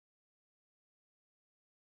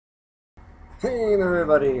Hey there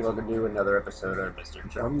everybody, welcome to another episode of Mr.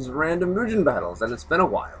 Chum's Random Mugen Battles, and it's been a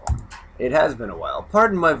while. It has been a while.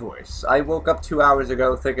 Pardon my voice. I woke up 2 hours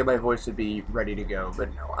ago thinking my voice would be ready to go,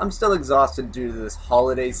 but no, I'm still exhausted due to this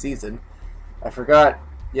holiday season. I forgot,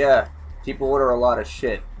 yeah, people order a lot of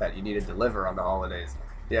shit that you need to deliver on the holidays.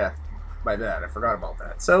 Yeah, my bad, I forgot about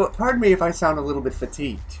that. So, pardon me if I sound a little bit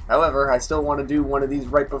fatigued. However, I still want to do one of these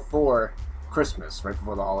right before Christmas, right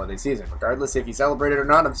before the holiday season. Regardless if you celebrate it or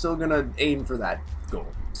not, I'm still gonna aim for that goal.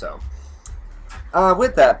 So,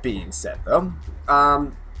 with that being said, though,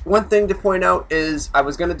 one thing to point out is I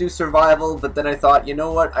was gonna do survival, but then I thought, you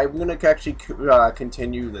know what? I'm gonna actually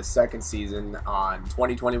continue the second season on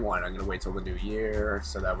 2021. I'm gonna wait till the new year,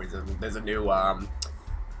 so that way there's a new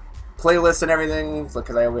playlist and everything.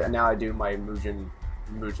 Because now I do my Mugen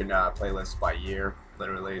playlist by year,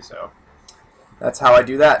 literally. So. That's how I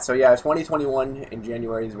do that. So yeah, 2021 in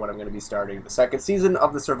January is when I'm going to be starting the second season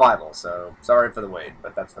of the Survival. So sorry for the wait,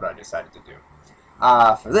 but that's what I decided to do.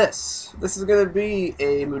 For this is going to be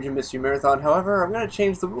a Mugen Mystery Marathon. However, I'm going to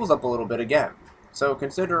change the rules up a little bit again. So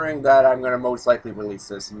considering that I'm going to most likely release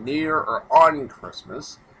this near or on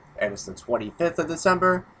Christmas, and it's the 25th of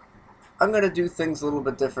December, I'm going to do things a little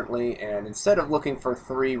bit differently, and instead of looking for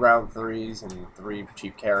 3 round 3s and 3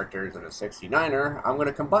 cheap characters and a 69er, I'm going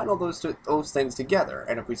to combine all those things together.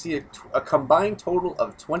 And if we see a combined total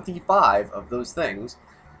of 25 of those things,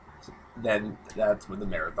 then that's when the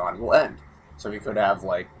marathon will end. So we could have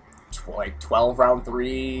like 12 round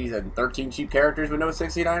 3s and 13 cheap characters with no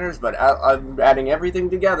 69ers, but I'm adding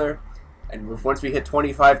everything together, and once we hit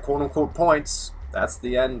 25 quote-unquote points, that's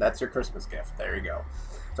the end. That's your Christmas gift. There you go.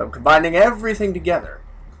 So I'm combining everything together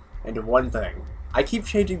into one thing. I keep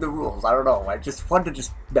changing the rules. I don't know. I just want to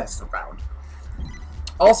just mess around.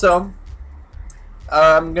 Also,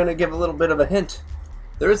 I'm going to give a little bit of a hint.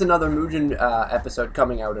 There is another Mugen episode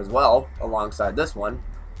coming out as well, alongside this one.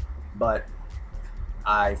 But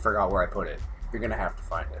I forgot where I put it. You're going to have to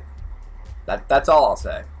find it. That's all I'll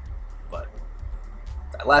say. But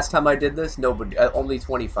last time I did this, only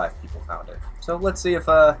 25 people found it. So let's see if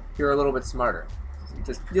you're a little bit smarter.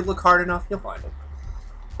 You look hard enough, you'll find it.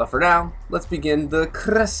 But for now, let's begin the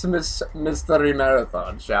Christmas Mystery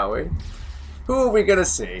Marathon, shall we? Who are we gonna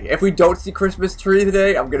see? If we don't see Christmas tree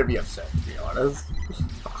today, I'm gonna be upset, to be honest.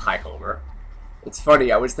 Hi, Homer. It's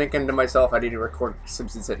funny, I was thinking to myself I need to record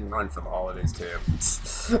Simpsons Hit and Run for the holidays, too.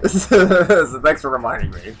 So thanks for reminding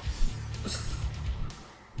me.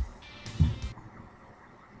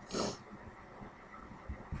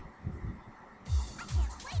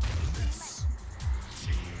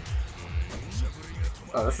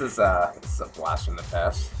 Oh, this is a blast from the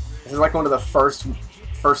past. This is like one of the first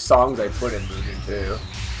songs I put in Mugen too.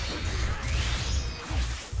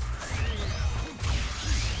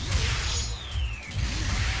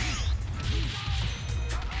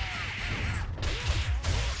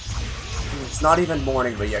 It's not even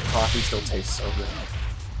morning, but yet coffee still tastes so good.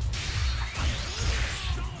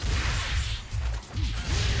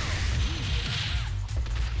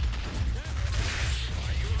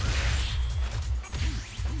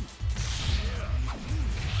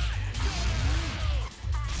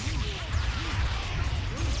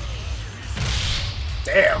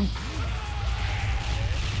 Damn!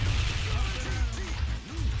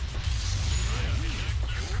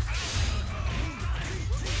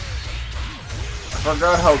 I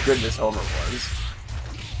forgot how good this Homer was.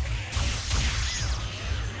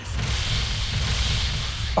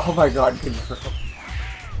 Oh my god, control.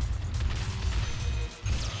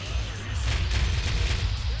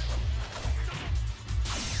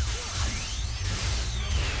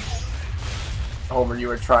 Homer, you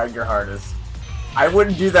were trying your hardest. I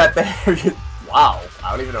wouldn't do that there. Wow,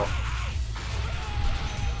 I don't even know.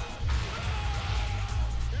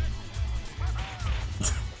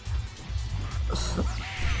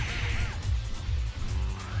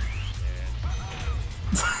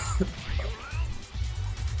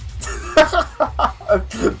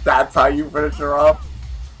 That's how you finish her off.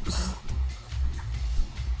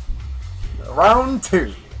 Round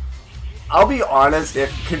 2. I'll be honest,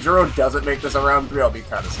 if Kajuro doesn't make this a round 3, I'll be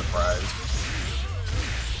kind of surprised.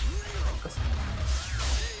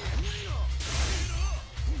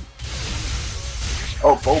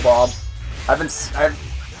 Oh, Bob.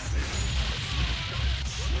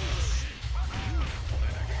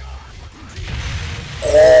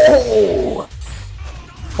 Oh!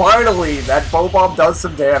 Finally, that Bob does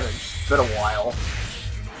some damage. It's been a while.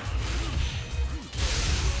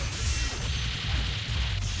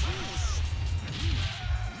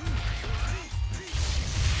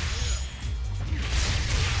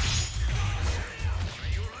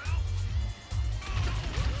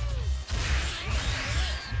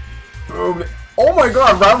 Boom. Oh my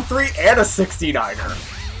god, round 3 and a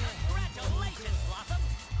 69er.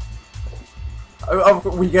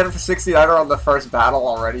 We get it for 69er on the first battle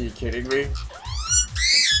already, are you kidding me?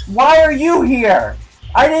 Why are you here?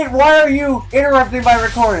 Why are you interrupting my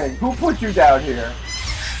recording? Who put you down here?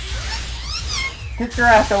 Get your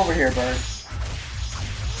ass over here, bird.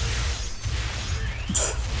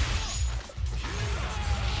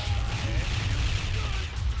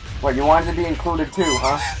 What, you wanted to be included too,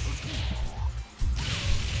 huh?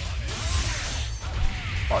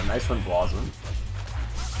 Oh, nice one, Blossom.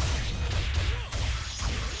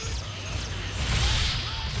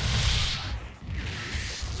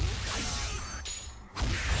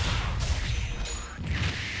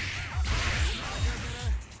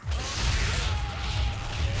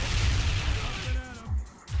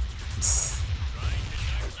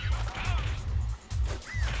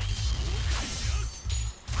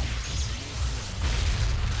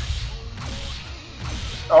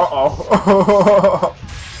 Uh-oh.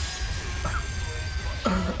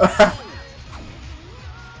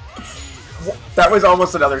 That was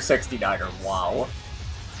almost another 69er. Wow.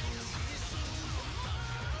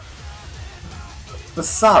 The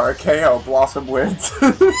Sara KO Blossom wins.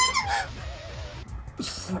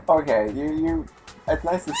 Okay, you... It's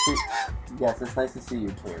nice to see... Yes, it's nice to see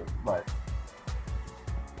you too, but...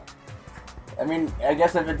 I mean, I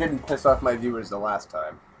guess if it didn't piss off my viewers the last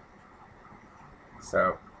time.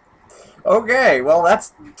 So... Okay, well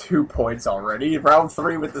that's 2 points already. Round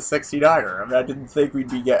 3 with the 69er. I mean, I didn't think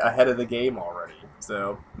we'd be ahead of the game already.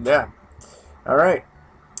 So, yeah. Alright.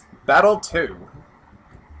 Battle 2.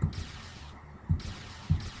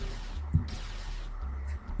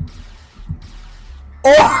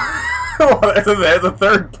 Oh! There's a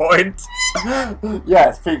 3rd point.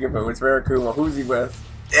 Yes, peekaboo. It's Rarakuma. Who's he with?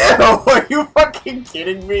 Ew! Are you fucking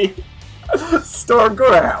kidding me? Storm,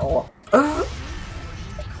 go to hell.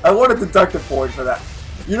 I want to deduct a point for that.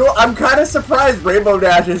 You know, I'm kind of surprised Rainbow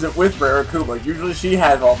Dash isn't with Rarakuma. Usually she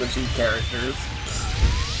has all the cheap characters.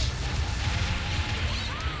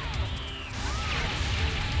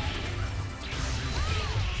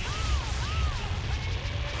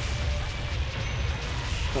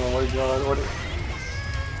 Oh my god, what is...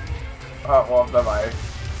 Oh, well, bye-bye.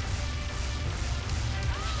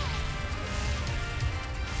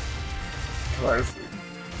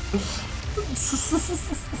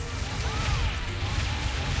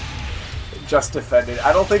 Just defended.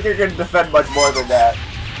 I don't think you're going to defend much more than that.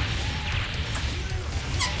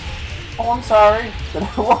 Oh, I'm sorry.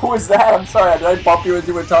 What was that? I'm sorry. Did I bump you as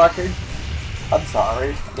you were talking? I'm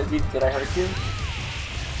sorry. Did I hurt you?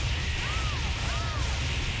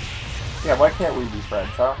 Yeah, why can't we be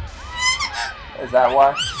friends, huh? Is that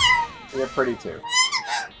why? You're pretty too.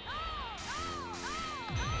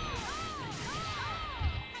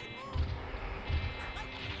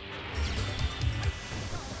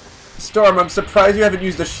 Storm, I'm surprised you haven't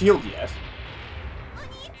used a shield yet.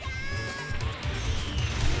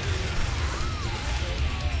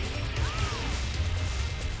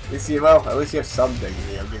 Well, at least you have some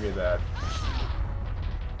dignity, I'll give you that.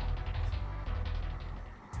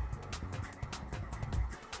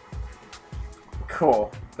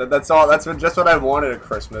 Cool. That's all. That's just what I wanted at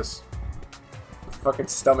Christmas. Fucking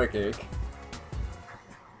stomach ache.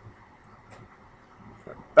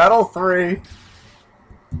 Battle 3.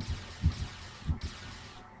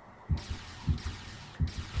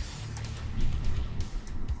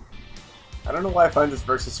 I don't know why I find this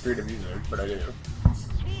versus screen amusing, but I do.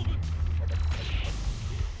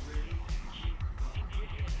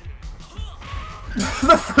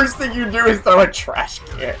 The first thing you do is throw a trash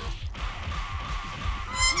can.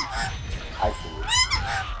 I see.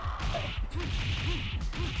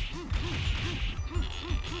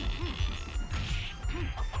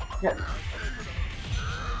 Yeah.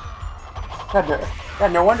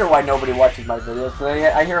 God, no wonder why nobody watches my videos.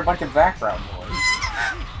 I hear a bunch of background noise.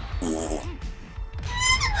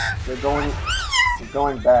 They're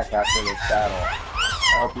going back after this battle.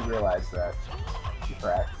 I hope you realize that.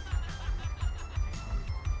 Correct.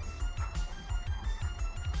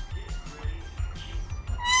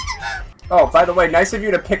 Oh, by the way, nice of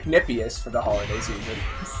you to pick Nippius for the holiday season.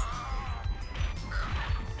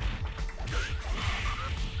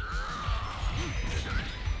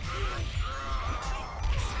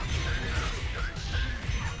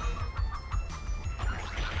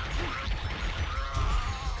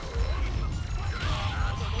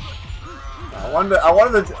 I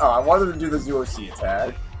wanted to do the Zuo C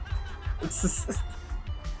attack. It's just...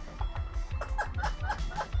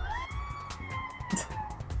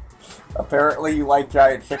 Apparently you like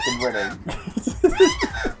giant chicken winning.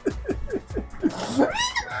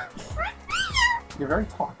 You're very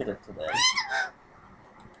talkative today.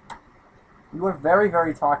 You are very,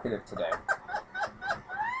 very talkative today.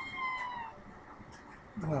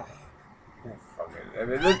 I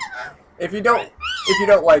mean, if you don't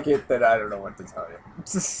like it, then I don't know what to tell you.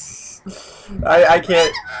 I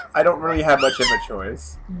can't. I don't really have much of a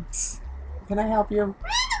choice. Can I help you?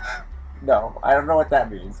 No, I don't know what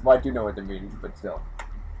that means. Well, I do know what that means, but still.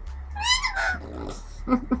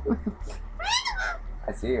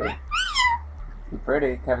 I see you. You're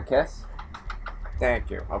pretty. Can I have a kiss? Thank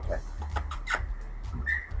you. Okay.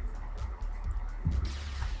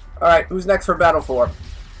 Alright, who's next for Battle 4?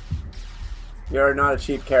 You're not a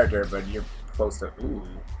cheap character, but you're close to... Ooh,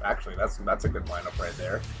 actually, that's a good lineup right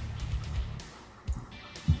there.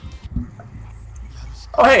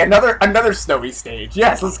 Oh, hey, another snowy stage.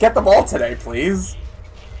 Yes, let's get them all today, please.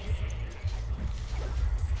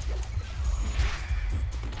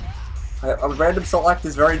 A random select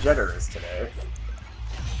is very generous today.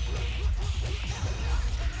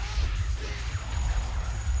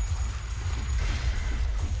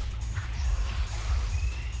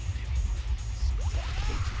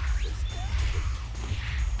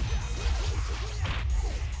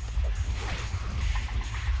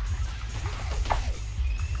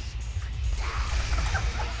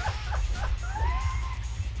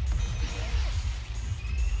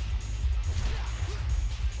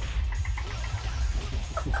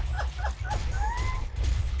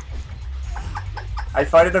 I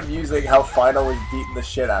find it amusing how Final was beating the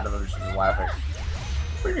shit out of him. She's laughing.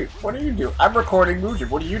 What are you doing? I'm recording Mugen.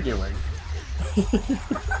 What are you doing?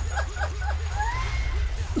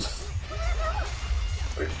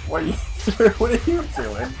 What are you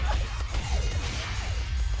doing?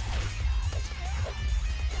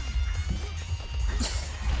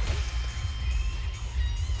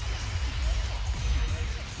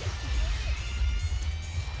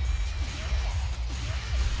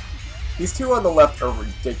 These two on the left are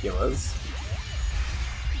ridiculous.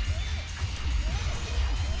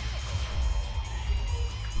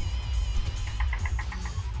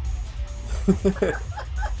 What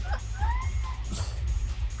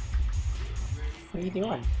are you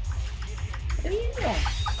doing? What are you doing?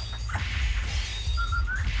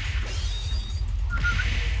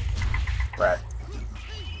 Right.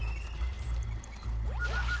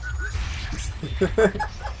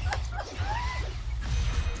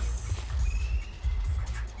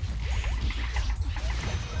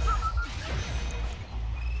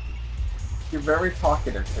 You're very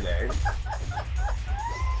talkative today.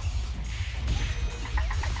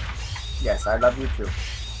 Yes, I love you too.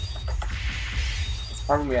 It's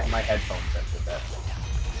probably my headphones that did that.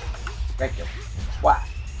 Thank you. Wow.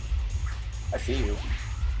 I see you.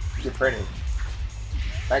 You're pretty.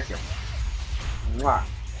 Thank you. Mwah.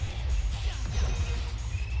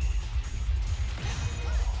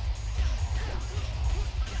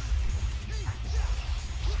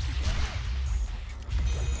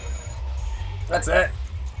 That's it.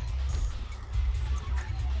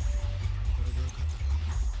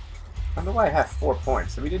 I don't know why I have 4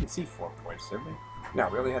 points. We didn't see 4 points, did we? No,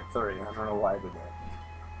 we only had 3. I don't know why I did that.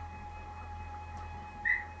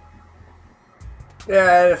 Yeah,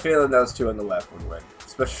 I had a feeling those two on the left would win.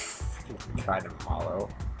 Especially kind of hollow.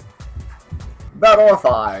 Battle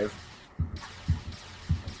 5.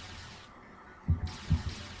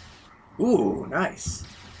 Ooh, nice.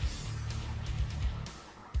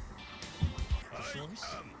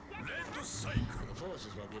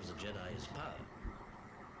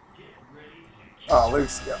 Oh, Luke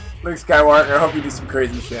Skywalker, I hope you do some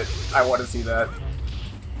crazy shit. I want to see that.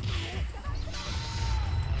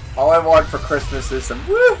 All I want for Christmas is some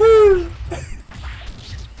woohoo!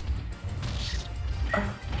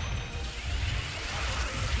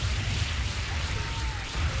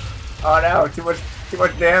 Oh no, too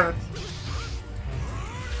much damage.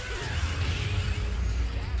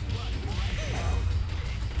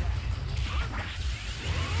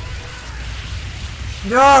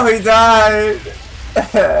 No, he died!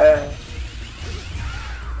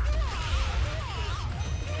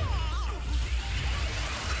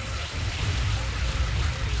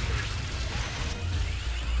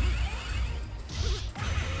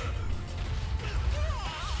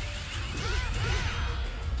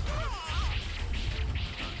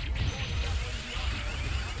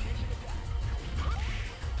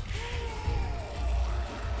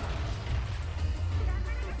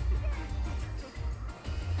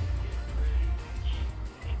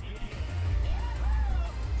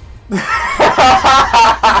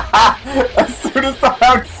 As soon as the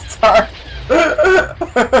round started,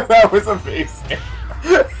 that was amazing.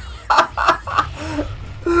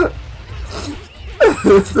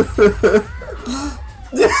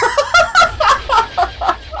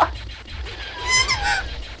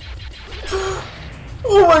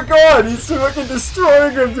 my god, he's fucking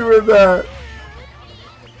destroying him doing that!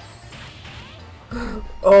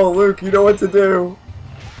 Oh, Luke, you know what to do.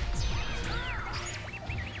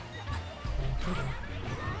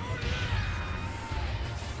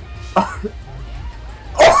 Oh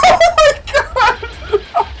my god!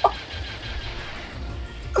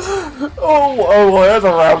 Oh, that's a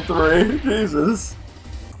round 3. Jesus.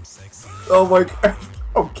 Oh my god.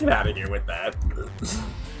 Oh, get out of here with that.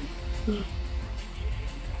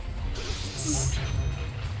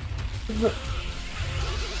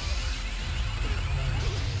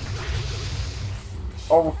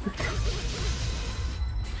 Oh my god.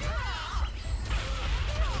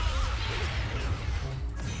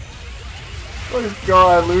 Oh my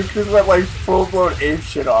god, Luke just went like full-blown ape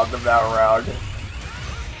shit on them that round.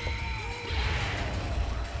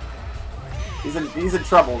 He's in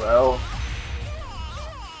trouble though.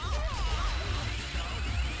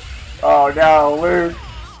 Oh no, Luke.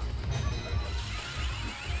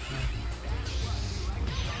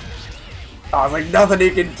 Oh, it's like nothing he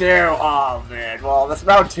can do. Oh man. Well, this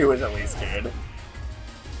round 2 is at least good.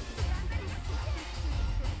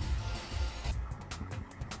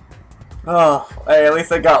 Oh, hey, at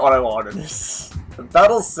least I got what I wanted.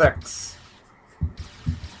 Battle 6.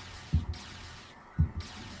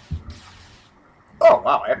 Oh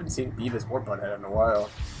wow, I haven't seen Beavis or Butthead in a while.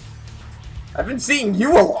 I've been seeing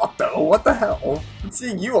you a lot though. What the hell? I've been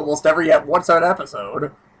seeing you almost every once an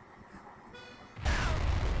episode.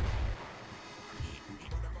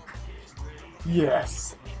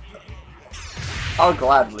 Yes. I'll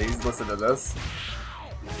gladly listen to this.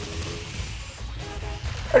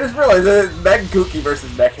 I just realized that Meg Gookie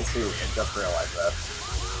versus Meg Hisui. I just realized that.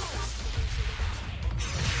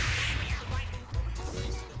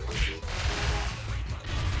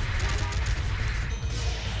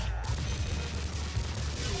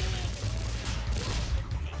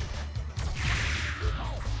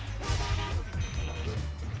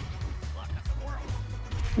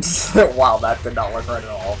 Wow, that did not work right at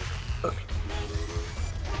all.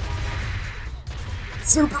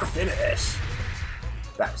 Super finish!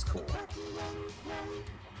 That was cool.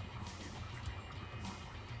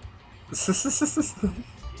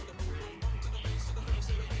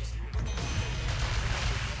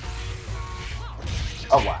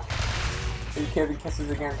 Oh wow. Are you kidding? Kisses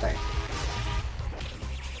again? Thank you.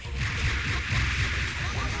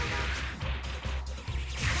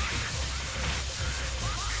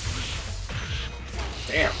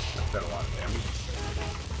 Damn, that's done a lot of damage.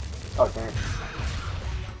 Oh, damn.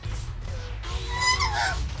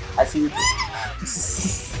 I see you.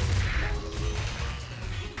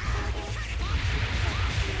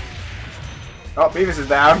 Oh, Beavis is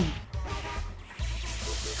down.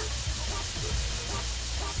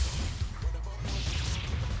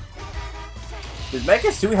 Did Meg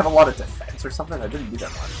Hisui have a lot of defense or something? I didn't do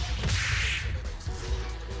that much.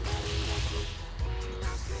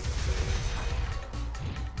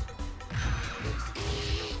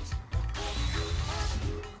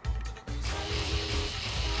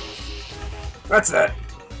 That's it.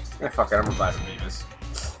 Yeah, fuck it, I'm gonna buy from Beavis.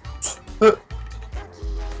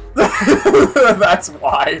 That's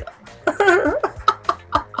why.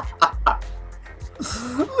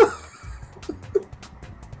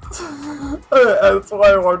 That's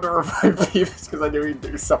why I wanted to revive Beavis, because I knew he'd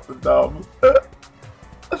do something dumb.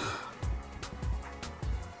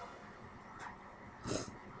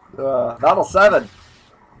 Battle 7.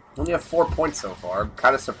 Only have 4 points so far. I'm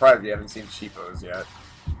kind of surprised we haven't seen Cheapos yet.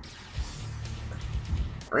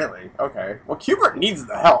 Really? Okay. Well, Hubert needs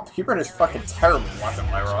the help. Hubert is fucking terrible watching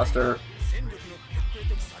my roster.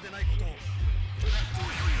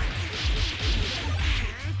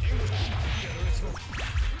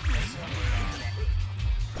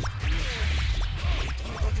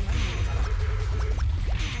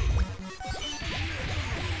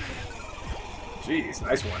 Jeez,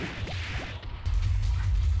 nice one.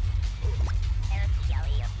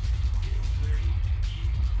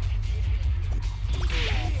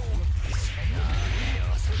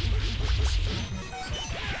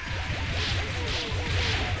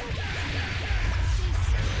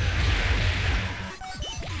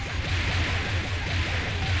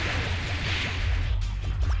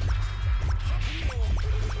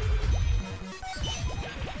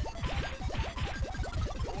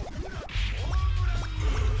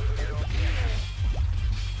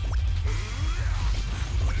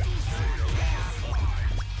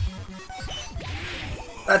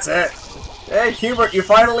 That's it. Hey, Hubert, you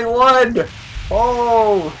finally won!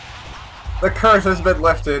 Oh! The curse has been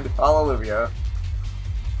lifted. Hallelujah.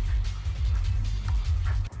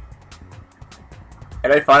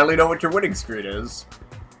 And I finally know what your winning screen is.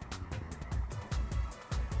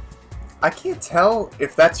 I can't tell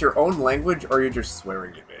if that's your own language or you're just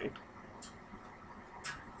swearing at me.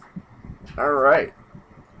 Alright.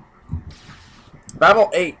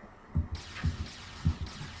 Battle 8.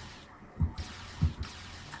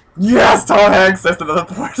 Yes! Tom Hanks says another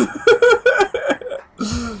port.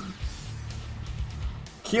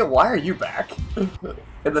 Keel, why are you back?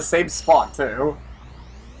 In the same spot, too.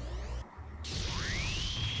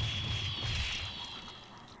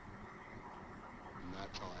 And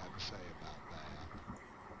that's all I have to say about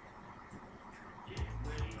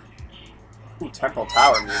that. Ooh, Temple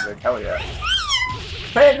Tower music, hell yeah.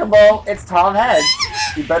 Peekaboo, it's Tom Hanks.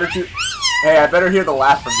 You better do. Hey, I better hear the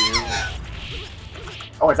laugh from you.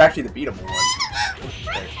 Oh, it's actually the beatable one.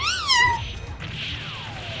 Okay.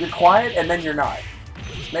 You're quiet and then you're not.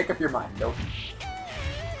 Make up your mind, nope.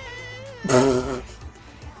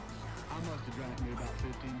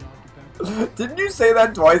 Didn't you say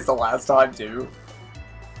that twice the last time, too?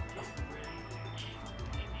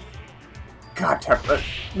 God,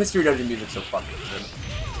 Mystery Dungeon music's so fucking good.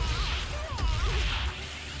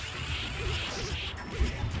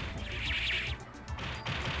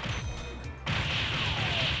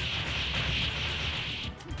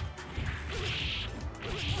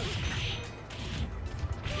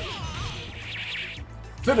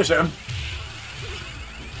 Finish him!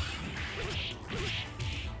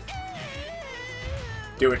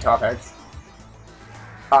 Do it, Top Heads.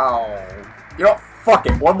 Oh. You know what? Fuck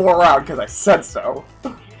it. One more round, because I said so.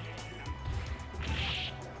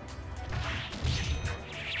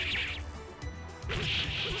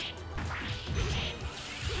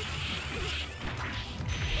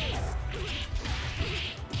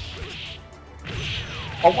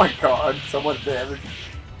 Oh my god, so much damage.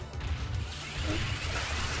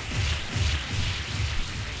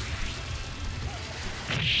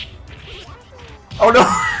 Oh no!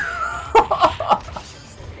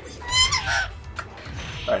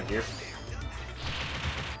 Right here.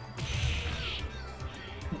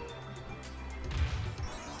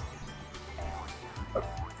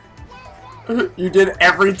 You did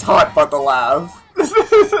every taunt but the laugh.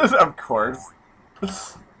 Of course.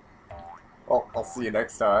 Well, I'll see you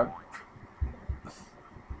next time.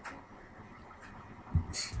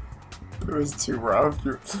 It was too rough.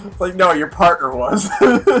 It's like, no, your partner was.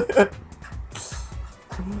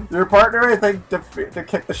 Your partner, I think, to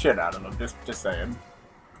kick the shit out of him. Just saying.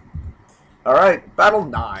 Alright, Battle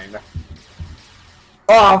 9.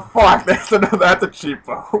 Oh, fuck, that's a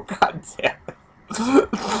cheapo. God damn it.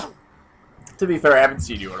 To be fair, I haven't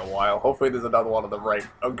seen you in a while. Hopefully there's another one on the right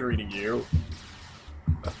greeting you.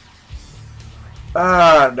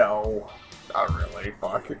 No. Not really,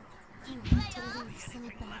 fuck. You want to leave so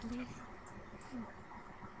badly.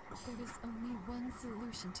 There is only one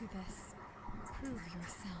solution to this. Prove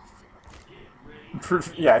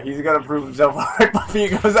yourself. Yeah, he's gonna prove himself by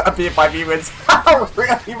being wins. Oh,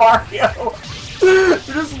 really, Mario? You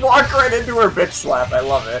just walk right into her bitch slap. I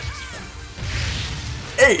love it.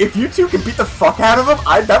 Hey, if you two can beat the fuck out of him,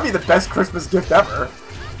 that'd be the best Christmas gift ever.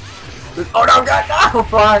 Oh no, God, no,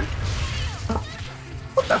 fuck!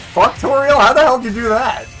 What the fuck, Toriel? How the hell did you do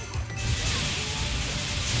that?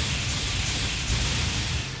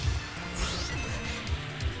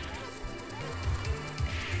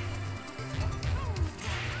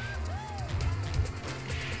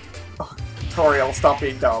 Oh, Toriel, stop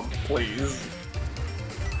being dumb, please.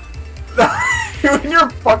 You and your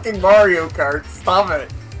fucking Mario Kart, stop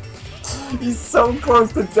it. He's so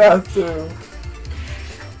close to death, too.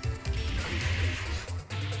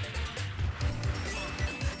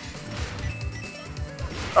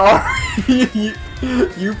 Oh,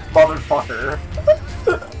 you motherfucker.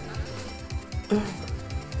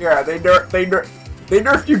 Yeah, they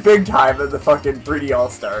nerfed you big time in the fucking 3D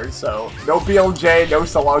All-Stars, so no BLJ, no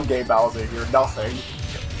so long game Bowser, you're nothing.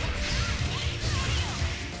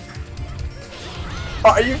 Oh,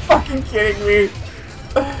 are you fucking kidding me?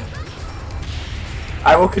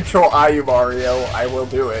 I will control Ayu, Mario. I will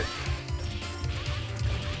do it.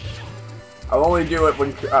 I'll only do it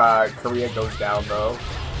when Korea goes down, though.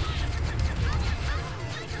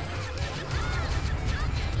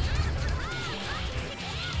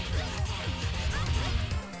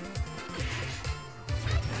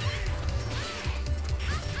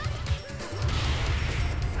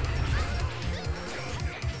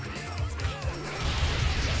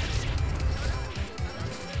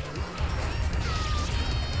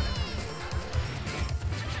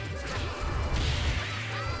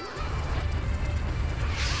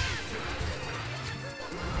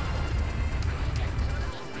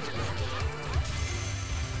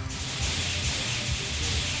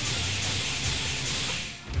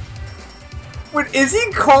 Dude, is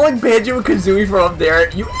he calling Banjo and Kazooie from up there?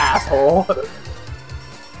 You asshole.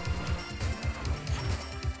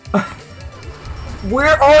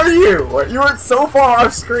 Where are you? You were so far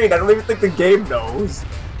off screen, I don't even think the game knows.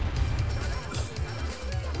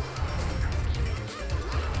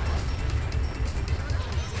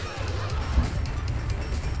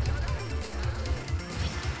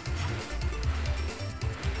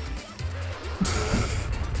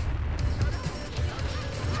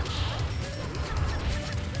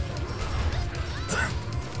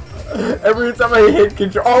 Every time I hit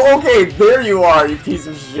control. Oh, okay, there you are, you piece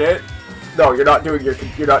of shit. No, you're not doing your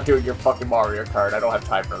fucking Mario Kart. I don't have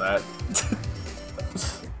time for that.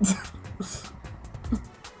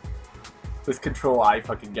 This control I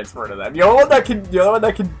fucking gets rid of that. The other one that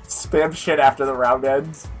can spam shit after the round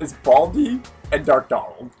ends is Baldi and Dark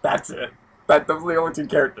Donald. That's it. Those are the only two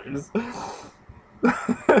characters.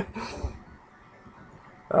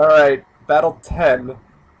 Alright, Battle 10.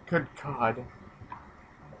 Good God.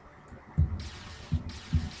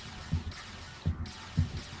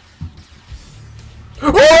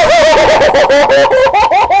 Oh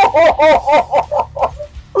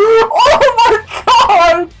my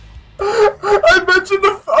God! I mentioned the.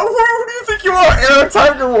 Who do you think you are, Air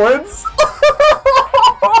Tiger Woods?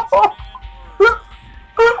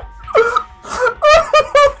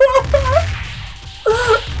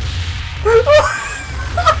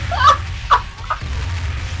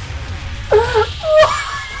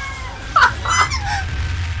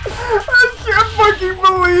 I can't fucking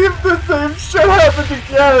believe the same shit happened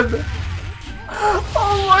again!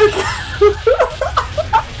 Oh my God!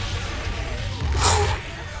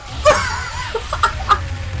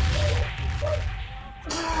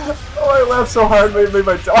 Oh, I laughed so hard it made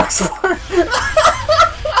my dogs bark. There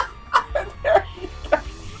you go.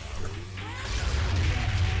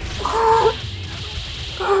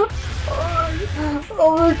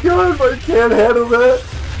 Oh my God, I can't handle that.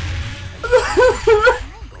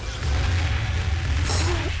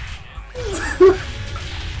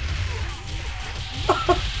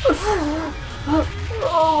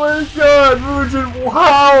 Oh my God, Mugen,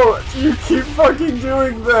 how do you keep fucking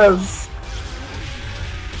doing this?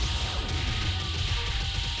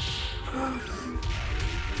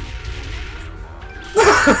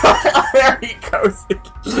 There he goes.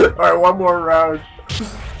 Alright, one more round.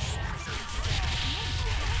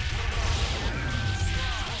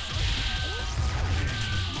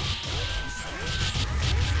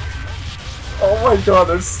 Oh my God,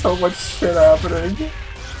 there's so much shit happening.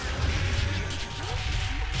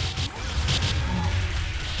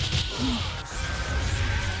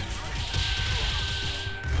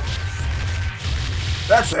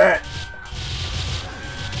 That's it.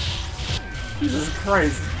 Jesus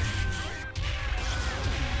Christ.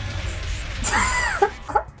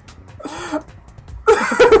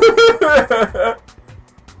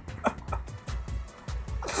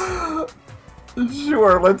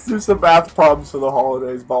 Sure, let's do some math problems for the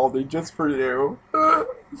holidays, Baldi, just for you.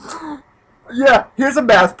 Yeah, here's a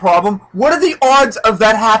math problem. What are the odds of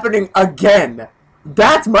that happening again?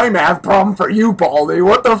 That's my math problem for you, Baldi.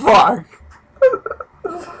 What the fuck?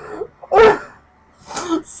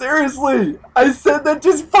 Seriously, I said that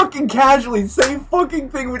just fucking casually. Same fucking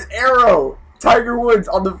thing with Arrow. Tiger Woods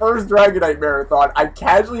on the first Dragonite Marathon. I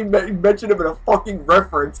casually mentioned him in a fucking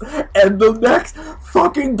reference, and the next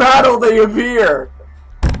fucking battle they appear.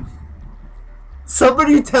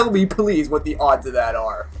 Somebody tell me, please, what the odds of that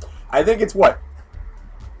are. I think it's what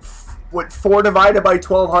 4 divided by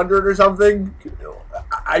 1200 or something?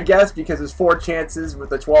 I guess, because there's 4 chances with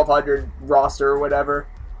the 1200 roster or whatever.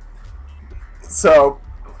 So,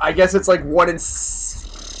 I guess it's like 1 in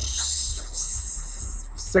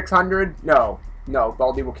 600? No,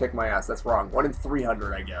 Baldi will kick my ass. That's wrong. 1 in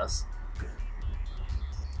 300, I guess.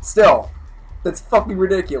 Still, that's fucking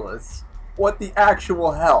ridiculous. What the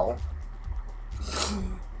actual hell?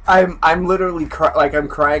 I'm literally I'm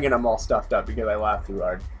crying and I'm all stuffed up because I laughed too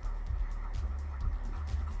hard.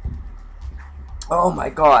 Oh my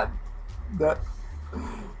God, that.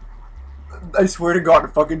 I swear to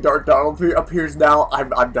God, fucking Dark Donald appears now.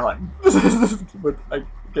 I'm done. But I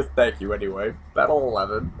guess thank you anyway. Battle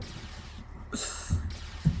 11.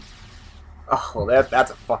 Oh, well, that's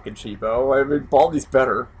a fucking cheapo. I mean, Baldi's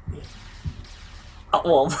better. Oh,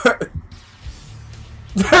 well.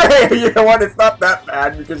 Hey, you know what? It's not that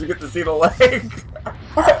bad because you get to see the leg.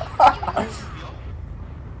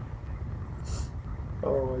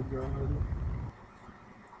 Oh my God.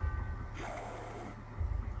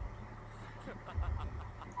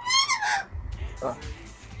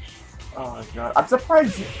 Oh my God. I'm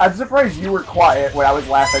surprised you were quiet when I was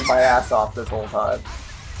laughing my ass off this whole time.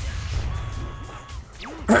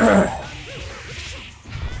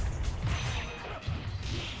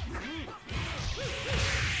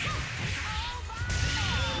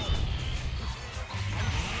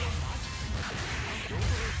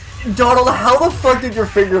 Donald, how the fuck did your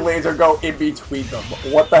finger laser go in between them?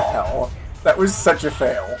 What the hell? That was such a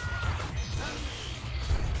fail.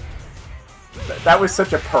 That was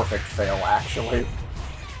such a perfect fail, actually.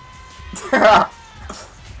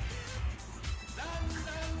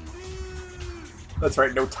 That's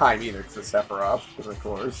right, no time either, because it's Sephiroth, of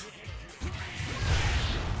course.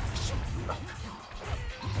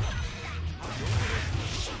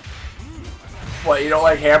 What, you don't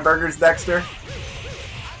like hamburgers, Dexter?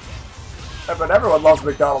 But everyone loves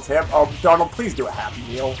McDonald's ham. Oh, Donald, please do a Happy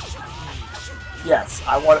Meal. Yes,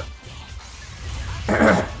 I want it.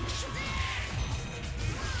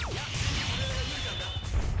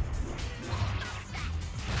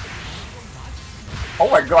 Oh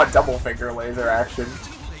my god, double finger laser action.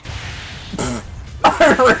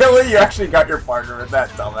 Really? You actually got your partner in that,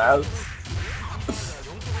 dumbass.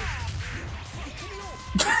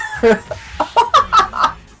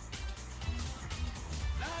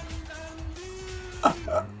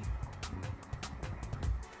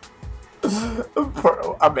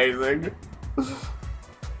 Amazing.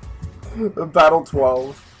 Battle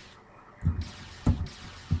 12.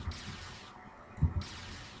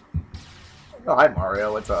 Oh, hi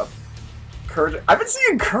Mario, what's up? Courage. I've been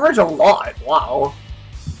seeing Courage a lot. Wow.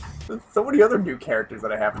 There's so many other new characters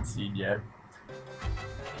that I haven't seen yet.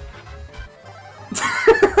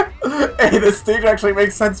 Hey, this stage actually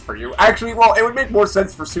makes sense for you. Actually, well, it would make more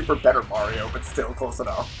sense for Super Better Mario, but still close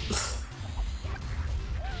enough.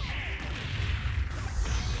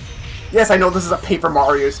 Yes, I know this is a Paper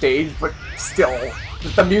Mario stage, but still,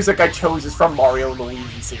 the music I chose is from Mario and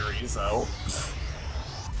Luigi series, so...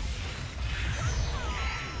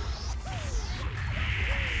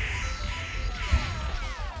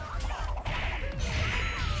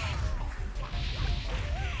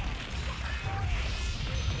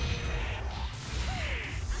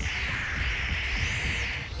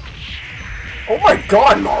 Oh my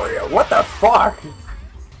god, Mario! What the fuck?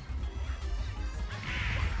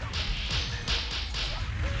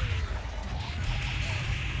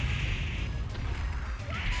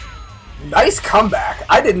 Nice comeback!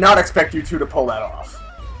 I did not expect you two to pull that off.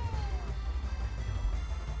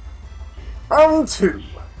 Round 2.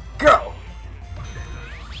 Go!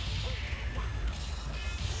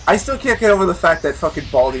 I still can't get over the fact that fucking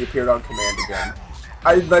Baldi appeared on command again.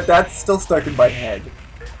 That's still stuck in my head.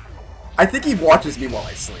 I think he watches me while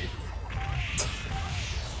I sleep.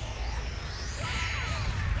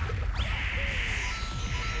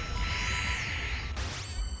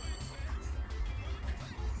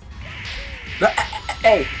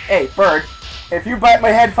 Hey, Bird. If you bite my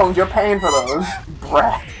headphones, you're paying for those.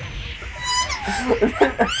 Brat.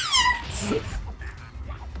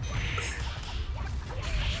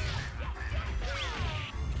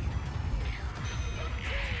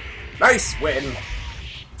 Nice win.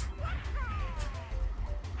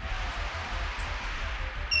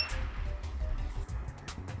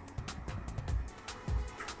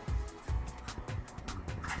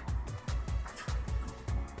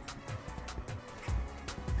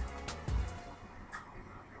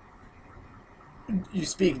 You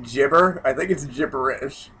speak gibber? I think it's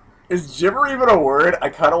gibberish. Is gibber even a word? I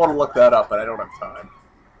kind of want to look that up, but I don't have time.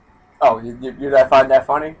 Oh, you find that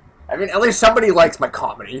funny? I mean, at least somebody likes my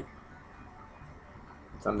comedy.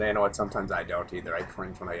 Someday I know it, sometimes I don't either. I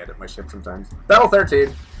cringe when I edit my shit sometimes. Battle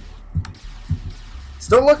 13.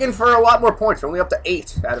 Still looking for a lot more points. We're only up to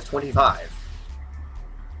 8 out of 25.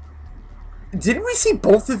 Didn't we see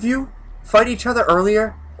both of you fight each other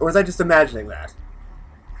earlier? Or was I just imagining that?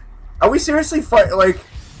 Are we seriously fight like?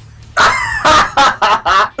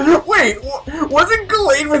 Wait, wasn't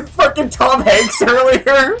Ghislaine with fucking Tom Hanks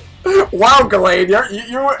earlier? Wow, Ghislaine,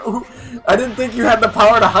 you I didn't think you had the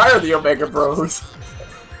power to hire the Omega Bros.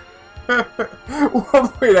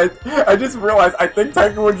 Well, wait, I just realized I think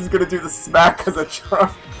Tiger Woods is gonna do the smack because of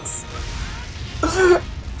Trunks.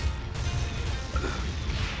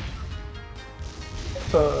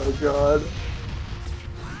 Oh god.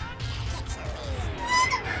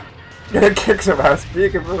 Gonna kick some ass,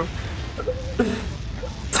 peekaboo.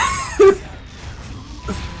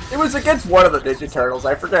 It was against one of the Ninja Turtles,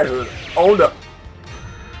 I forget who. Oh no.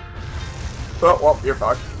 Oh, well, you're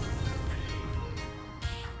fucked.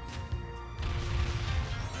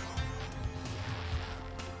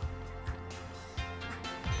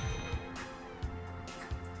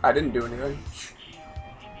 I didn't do anything.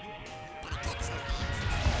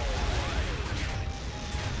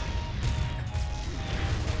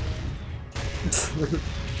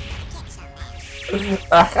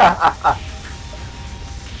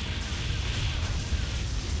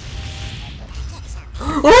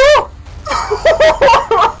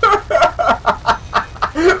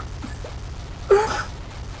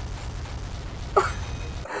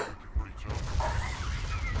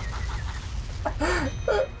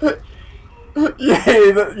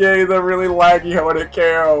 Yay, the really laggy Hoenn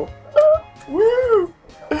KO. Woo!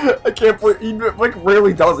 I can't believe he like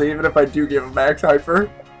rarely does it, even if I do give him max hyper.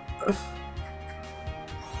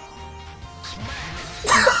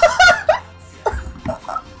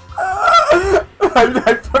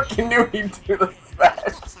 I fucking knew he'd do the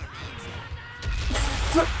smash.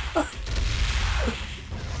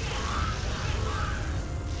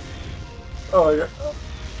 Oh my god.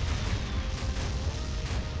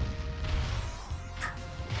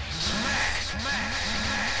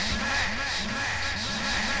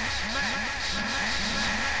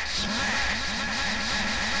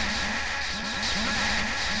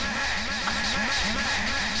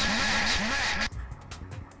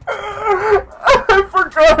 I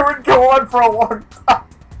forgot it would go on for a long time.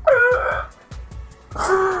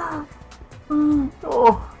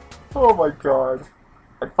 Oh my god.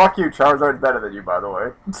 And fuck you, Charizard's better than you, by the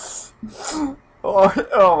way.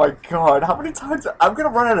 Oh my god, how many times? I'm gonna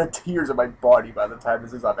run out of tears in my body by the time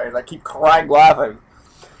this is up, and I keep crying laughing.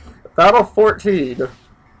 Battle 14.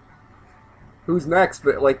 Who's next?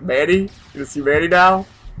 But like Manny? You gonna see Manny now?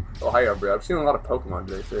 Oh hi Umbria, I've seen a lot of Pokemon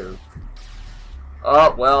today too.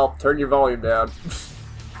 Oh well, turn your volume down.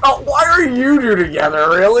 Oh, why are you two together,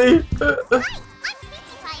 really?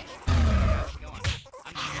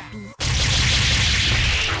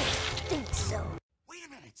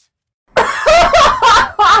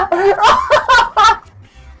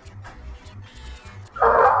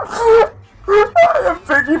 I am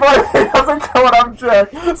Piggy Boy, he doesn't go when I'm Jack.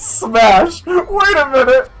 Smash! Wait a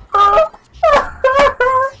minute! Oh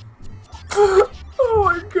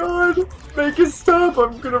my god! Make it stop!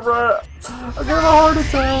 I'm gonna run. I'm gonna have a heart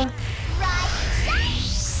attack!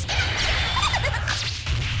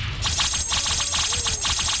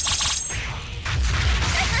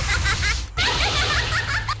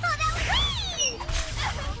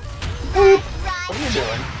 What are you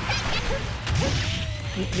doing?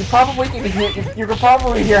 You probably can hear. You can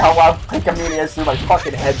probably hear how loud Pickamini is through my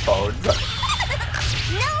fucking headphones. No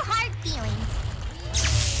hard feelings.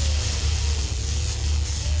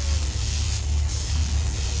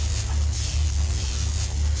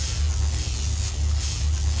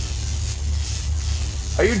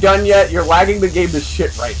 Are you done yet? You're lagging the game to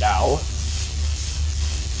shit right now.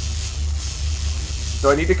 Do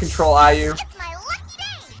I need to control IU? It's my lucky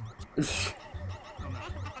day.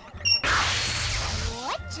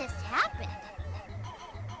 What just happened?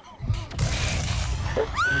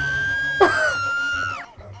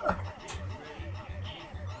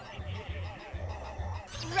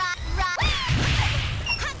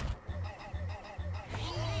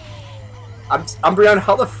 Umbreon,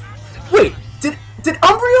 how the wait, did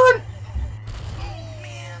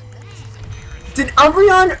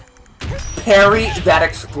Umbreon parry that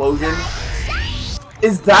explosion?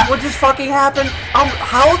 Is that what just fucking happened?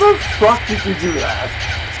 How the fuck did you do that?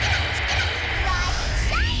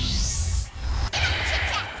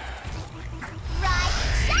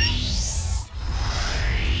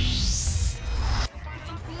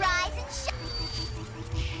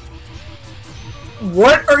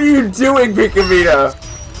 What are you doing, Pickamina?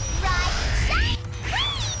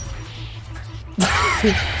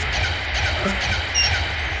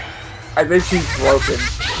 I think she's broken.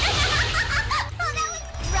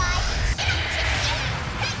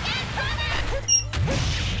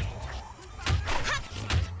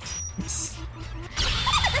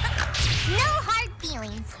 No hard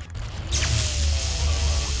feelings.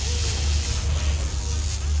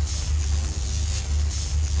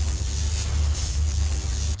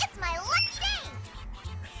 It's my lucky day.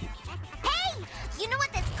 Hey, you know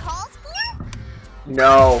what this calls for?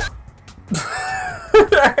 No.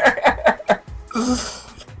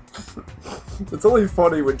 It's only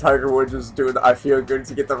funny when Tiger Woods is doing the I feel good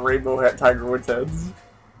to get the rainbow hat Tiger Woods heads.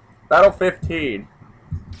 Battle 15.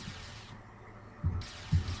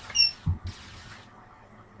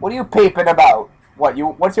 What are you peeping about?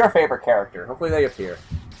 What's your favorite character? Hopefully they appear.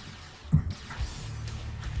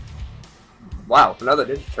 Wow, another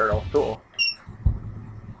Ninja Turtle. Cool.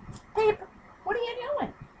 Peep, what are you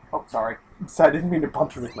doing? Oh, sorry. I didn't mean to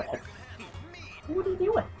punch you with my head. What are you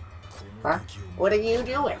doing? Huh? What are you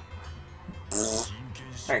doing?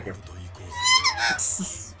 Thank you.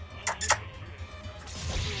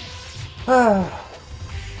 I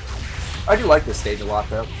do like this stage a lot,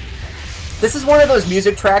 though. This is one of those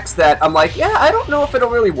music tracks that I'm like, yeah, I don't know if it'll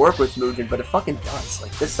really work with Mugen, but it fucking does.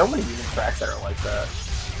 Like, there's so many music tracks that are like that.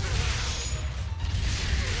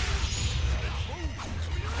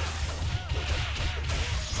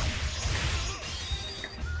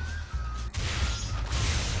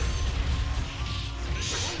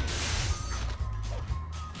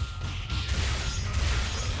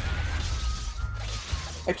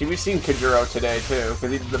 Actually, we've seen Kajuro today, too, because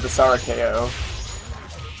he did the Basara KO.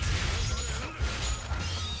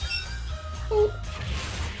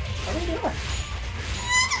 I don't know.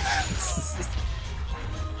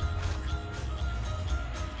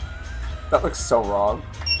 That looks so wrong.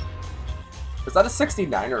 Is that a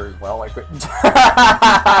 69er as well? Like, wait,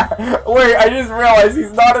 I just realized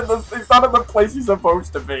he's not in the place he's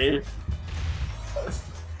supposed to be.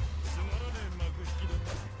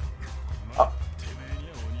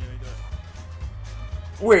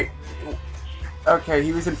 Wait. Okay,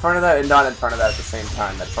 he was in front of that and not in front of that at the same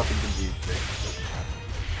time. That fucking confused me.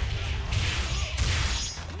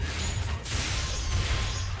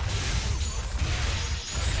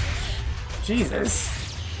 Jesus.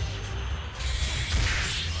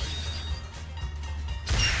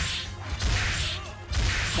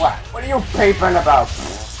 What are you papering about?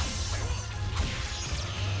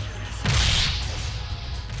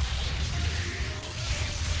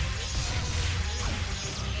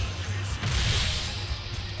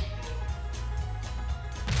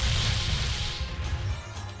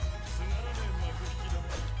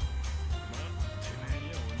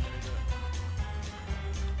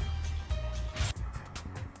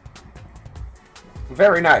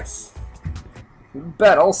 Very nice.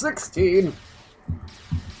 Battle 16.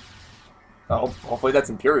 Oh, hopefully that's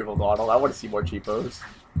Imperial Donald. I want to see more cheapos.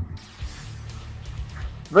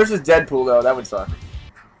 Versus Deadpool, though, that would suck.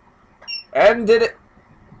 And it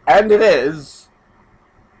is.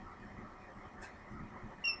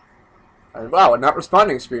 And wow, a not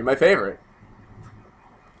responding screen, my favorite.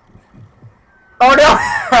 Oh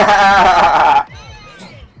no!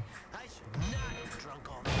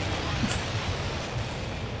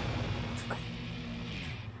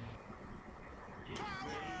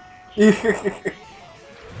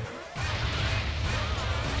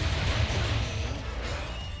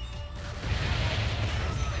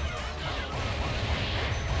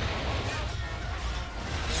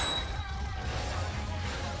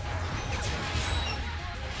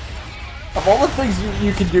 Of all the things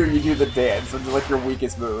you can do, you do the dance. It's like your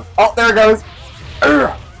weakest move. Oh, there it goes!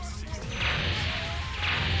 Urgh.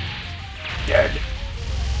 Dead.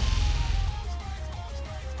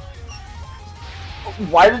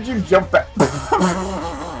 Why did you jump back?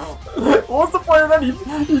 What was the point of that?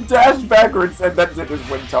 He dashed backwards and then did his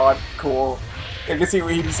wing taunt. Cool. I guess he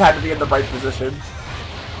just had to be in the right position.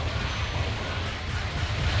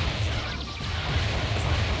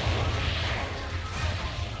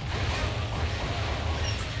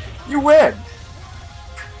 You win!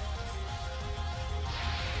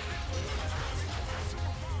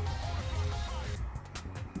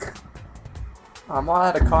 I'm all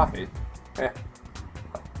out of coffee.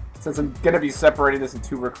 Since I'm gonna be separating this in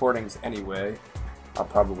 2 recordings anyway, I'll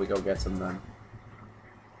probably go get some then.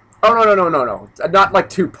 Oh, no. Not like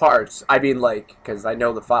 2 parts. I mean, like, because I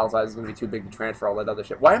know the file size is gonna be too big to transfer all that other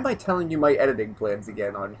shit. Why am I telling you my editing plans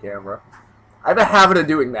again on camera? I have a habit of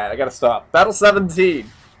doing that. I gotta stop. Battle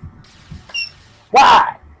 17.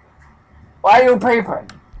 Why? Why are you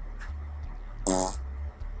papering?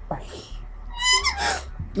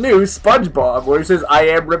 New SpongeBob, where it says "I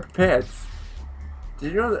am ripped pants."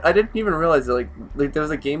 Did you know that? I didn't even realize that, like there was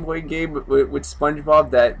a Game Boy game with SpongeBob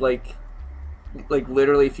that like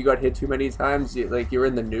literally if you got hit too many times, you're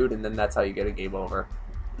in the nude, and then that's how you get a game over.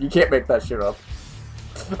 You can't make that shit up.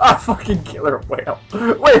 Ah, fucking Killer Whale.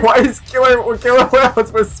 Wait, why is Killer Whale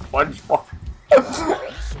with SpongeBob?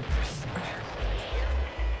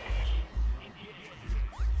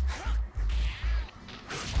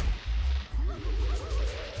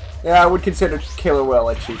 Yeah, I would consider Killer Whale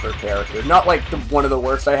a cheaper character. Not like one of the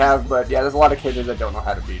worst I have, but yeah, there's a lot of characters that don't know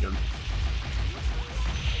how to beat him.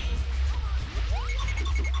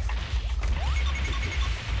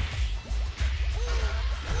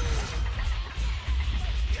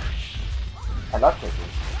 I love kickers.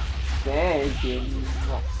 Thank you.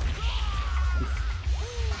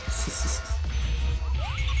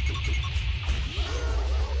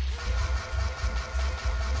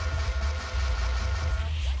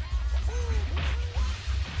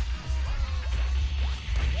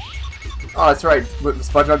 Oh, that's right.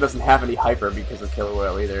 SpongeBob doesn't have any hyper because of Killer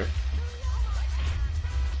Whale either.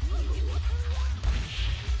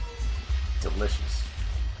 Delicious.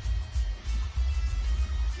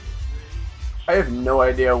 I have no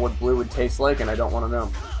idea what blue would taste like, and I don't want to know.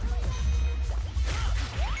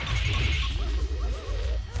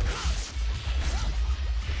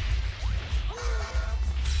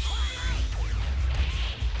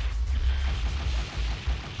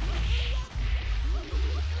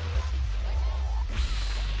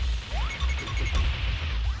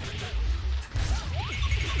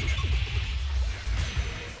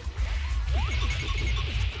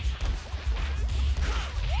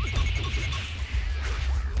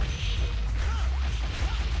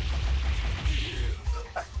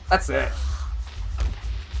 That's it.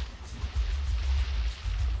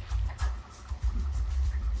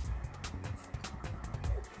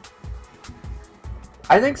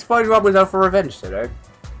 I think SpongeBob was out for revenge today.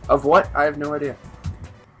 Of what? I have no idea.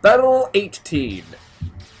 Battle 18.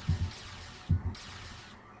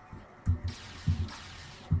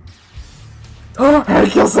 Oh, I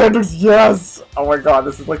kill Sanders, yes! Oh my god,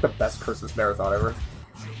 this is like the best Christmas marathon ever.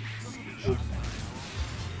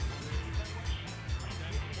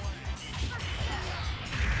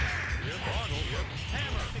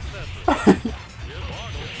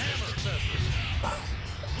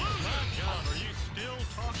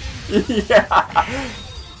 Yeah!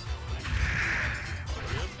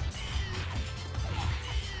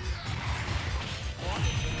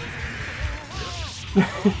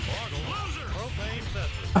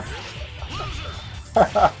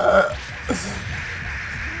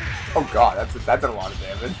 Oh god, that's a lot of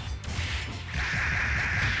damage.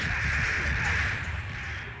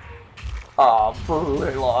 Oh, boo,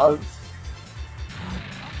 they lost.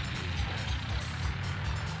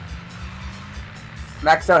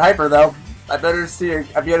 Maxed out hyper though. I better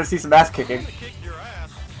see some ass kicking.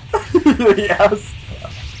 Yes.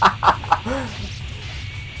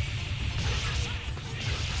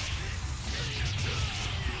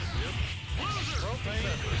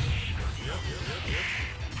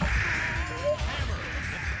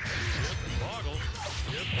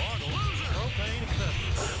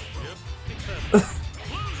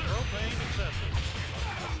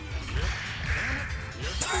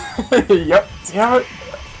 Yep, damn it.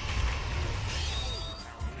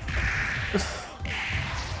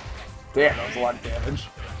 Damn, that was a lot of damage.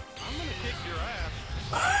 I'm gonna kick your ass.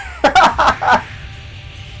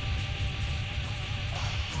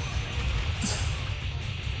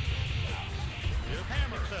 Yep,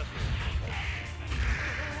 hammer accessory.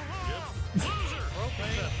 Yep, loser.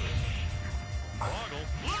 Propane accessory. Boggle,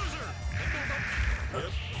 loser.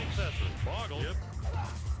 Yep, accessory. Boggle. Yep.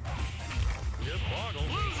 Yep, boggle,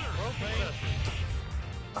 loser. Propane accessory.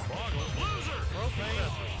 Boggle, loser. Propane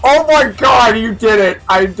accessory. Oh my god, you did it!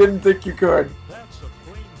 I didn't think you could. That's a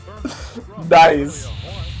clean burn scrub. Nice. I'll tell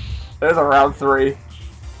you what. There's a round 3.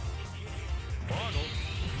 Boggle,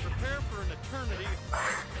 prepare for an eternity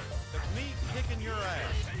of me kicking your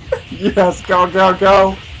ass. Yes, go, go,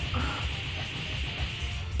 go.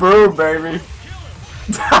 Boom, baby.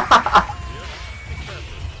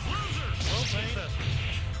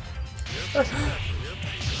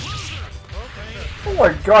 Oh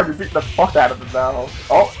my god, you're beating the fuck out of him now.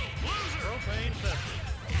 Oh.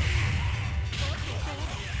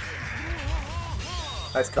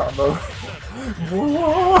 Nice combo.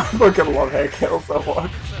 Look at love hand kill so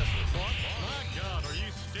much.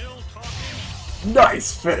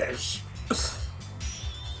 Nice finish. That's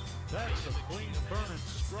a clean burning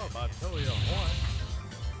scrub, I tell you what.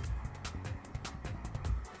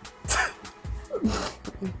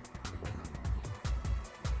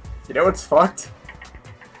 You know what's fucked?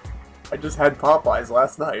 I just had Popeyes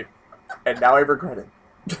last night, and now I regret it.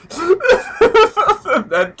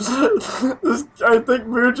 I think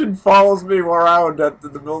Mugen follows me around at the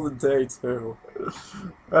middle of the day, too.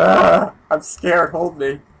 I'm scared, hold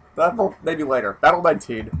me. Battle, maybe later. Battle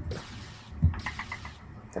 19.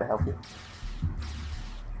 Can I help you?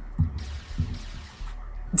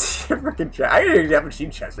 Freaking chat. I haven't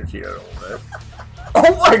seen Chester cheat in a little bit.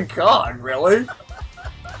 Oh my god, really?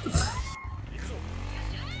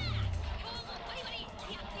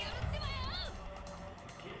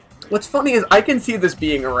 What's funny is I can see this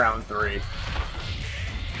being around 3.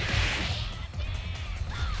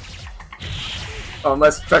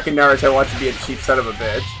 Unless fucking Naruto wants to be a cheap son of a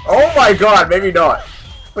bitch. Oh my god, maybe not.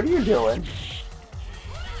 What are you doing?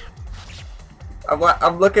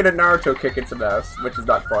 I'm looking at Naruto kicking some ass, which is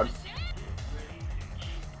not fun.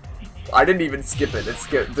 I didn't even skip it.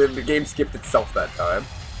 The game skipped itself that time.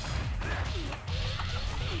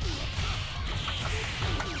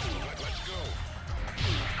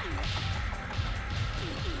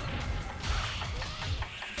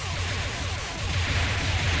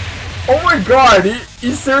 Oh my god,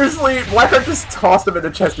 he seriously, Blackheart just tossed him into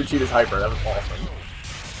chest to cheat his hyper. That was awesome.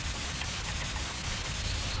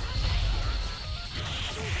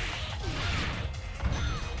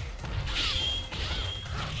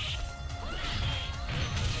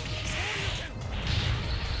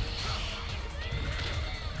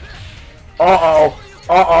 Uh-oh.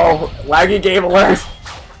 Uh-oh. Laggy game alert.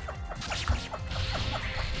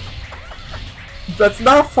 That's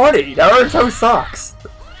not funny. Naruto sucks.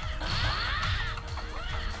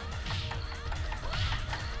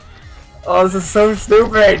 Oh, this is so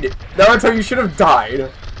stupid! Naruto, you should have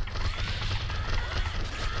died.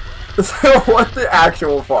 What the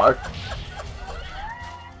actual fuck?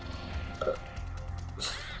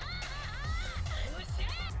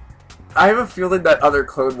 I have a feeling that other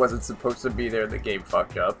clone wasn't supposed to be there and the game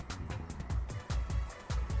fucked up.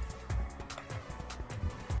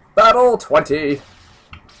 Battle 20!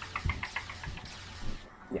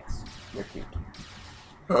 Yes, you're cute.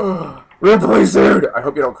 Ripley suit! I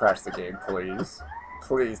hope you don't crash the game, please.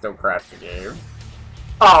 Please don't crash the game.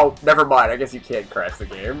 Oh, never mind. I guess you can't crash the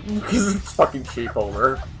game. Because it's fucking cheap,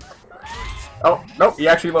 Homer. Oh, nope, he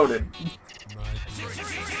actually loaded.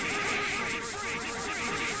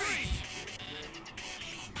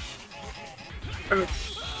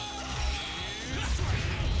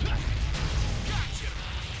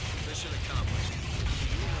 Mission accomplished.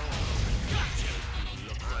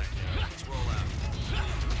 Look right now. Let's roll out.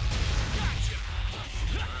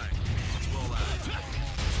 Alright, let's roll out.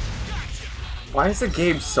 Why is the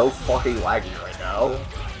game so fucking laggy right now?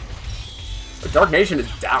 The Dark Nation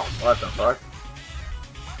is down. What the fuck?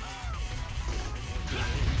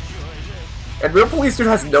 And Real Police Dude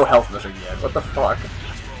has no health missing yet. What the fuck?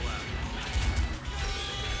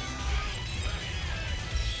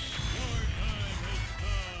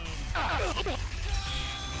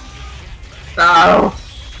 No!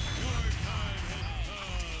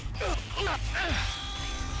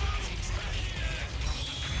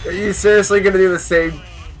 Are you seriously gonna do the same?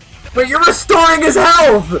 But you're restoring his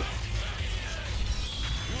health!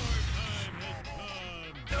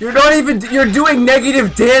 You're not even- you're doing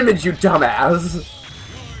negative damage, you dumbass!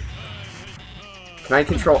 Can I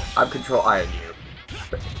control- I'm control I on you.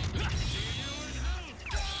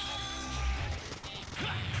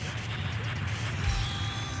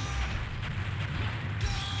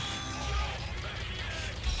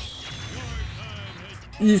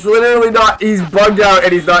 He's literally not- he's bugged out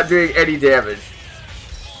and he's not doing any damage.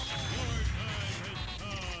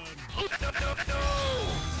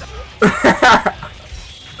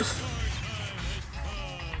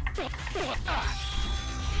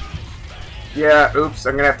 Yeah, oops,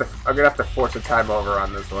 I'm gonna have to force a time over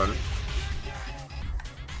on this one.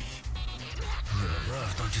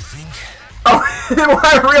 Rough, don't you think? Oh,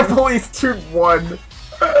 why Real Police Dude won?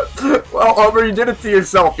 Well, Homer, you did it to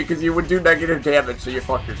yourself because you would do negative damage, so you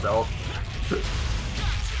fucked yourself.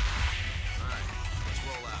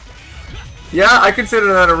 Yeah, I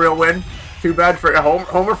consider that a real win. Too bad for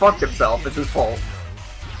Homer fucked himself. It's his fault.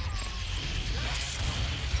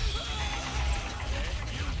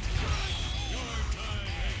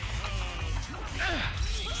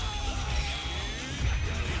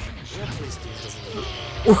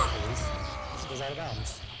 This goes out of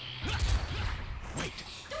bounds.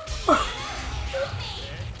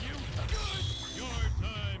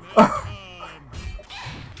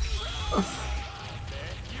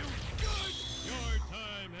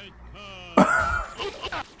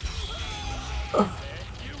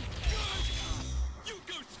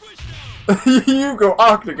 You go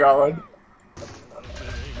Octagon.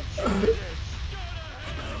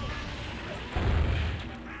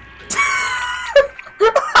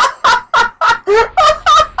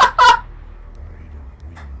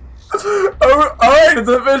 Oh, alright, it's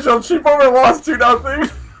official. Cheap Over lost 2-0.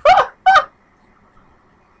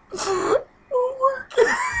 Oh my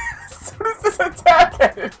god. As soon as this attack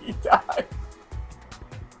ended, he died.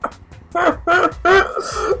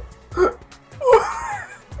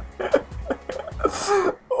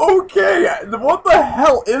 Okay, what the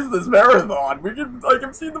hell is this marathon?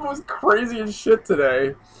 I'm seeing the most craziest shit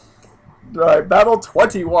today. Alright, battle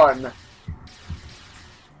 21.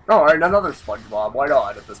 Alright, another SpongeBob. Why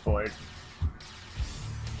not at this point?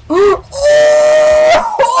 Oh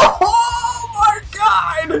my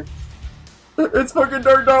god! It's fucking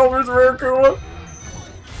Dark Donald vs. Rancua.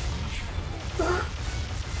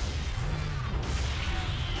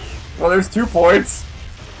 Well, there's 2 points.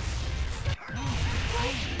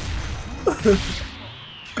 Oh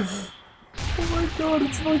my god,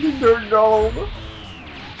 it's fucking Dark Donald.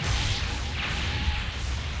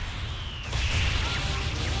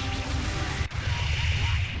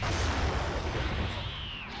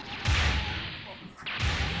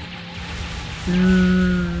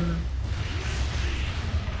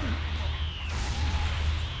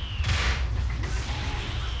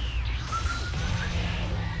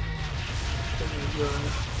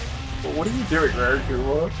 What are you doing,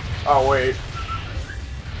 Rancua? Oh, wait.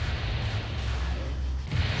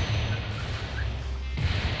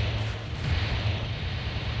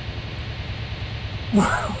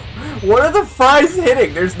 What are the fries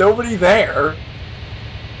hitting? There's nobody there.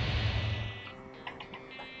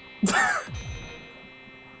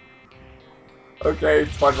 Okay,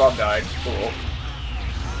 SpongeBob died. Cool.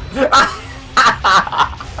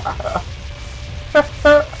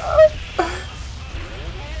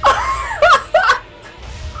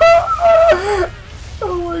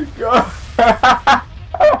 Oh my god.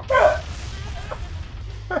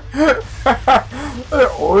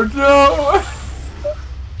 Oh no.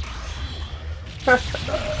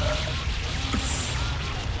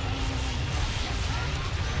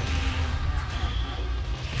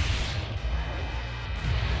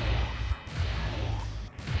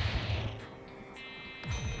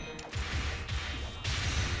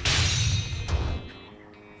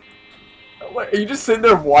 What, are you just sitting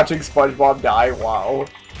there watching SpongeBob die? Wow.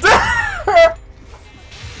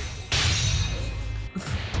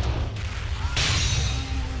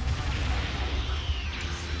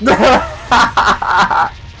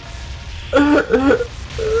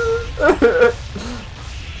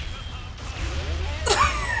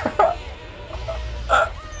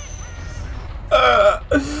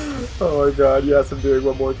 Oh my god, yes, I'm doing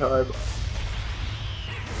one more time.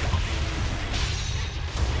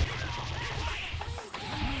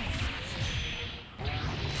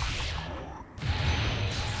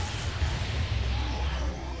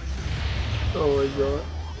 Oh my god.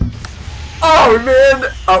 Oh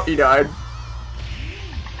man! Oh, he died.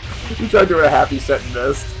 He tried doing a happy set and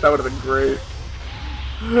missed. That would have been great.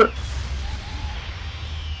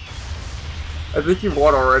 I think he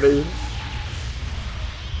won already.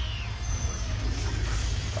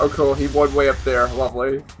 Oh cool, he won way up there.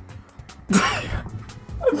 Lovely.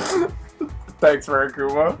 Thanks,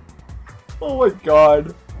 Rarakuma. Oh my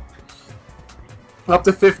god. Up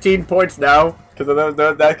to 15 points now, because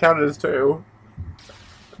that counted as 2.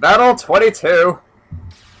 Battle 22!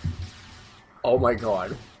 Oh my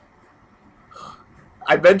god.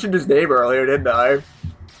 I mentioned his name earlier, didn't I?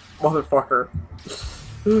 Motherfucker.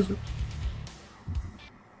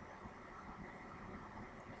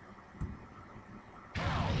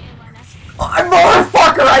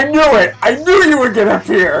 Motherfucker, I knew it! I knew you would get up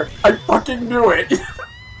here! I fucking knew it!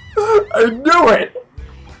 I knew it!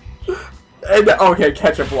 And, okay,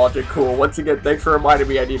 catch-up logic, cool. Once again, thanks for reminding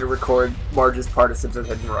me I need to record Marge's Partisans Hit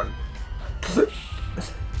and Run.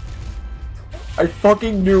 I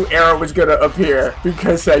fucking knew Arrow was gonna appear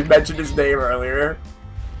because I mentioned his name earlier.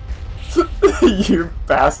 You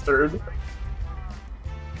bastard.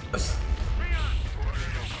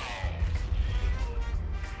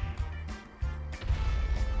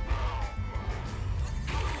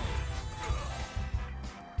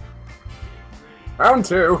 Round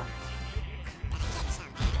 2.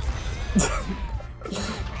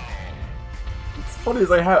 It's funny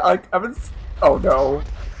as I haven't. Oh no.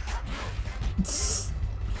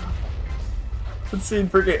 I've seen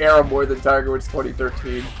freaking Arrow more than Tiger Woods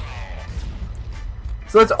 2013.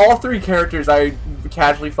 So it's all 3 characters I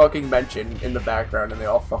casually fucking mention in the background and they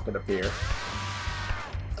all fucking appear.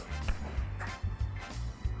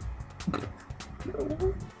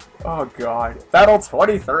 Oh god. Battle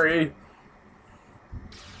 23!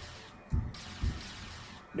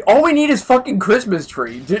 All we need is fucking Christmas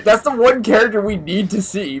Tree. Dude, that's the one character we need to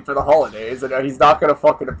see for the holidays, and he's not gonna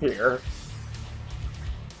fucking appear.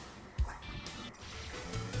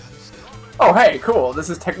 Oh hey, cool. This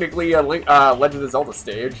is technically a Legend of Zelda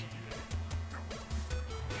stage.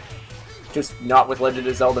 Just not with Legend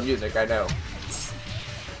of Zelda music, I know.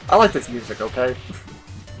 I like this music, okay?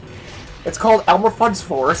 It's called Elmer Fudd's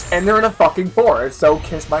Forest, and they're in a fucking forest, so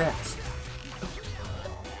kiss my ass.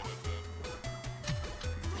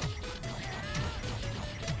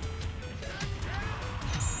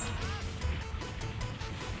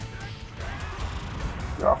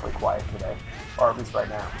 You're awfully quiet today, or at least right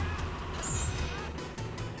now.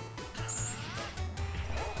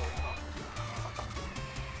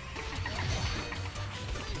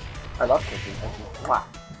 I love kicking, thank you. Mwah.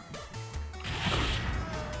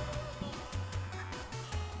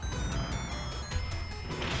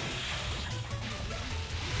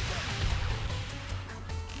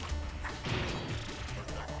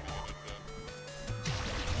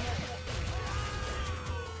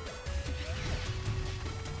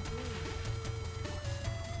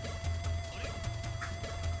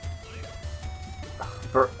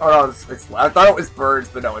 Oh no, it's I thought it was birds,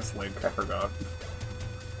 but no, it's Link. I forgot.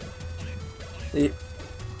 He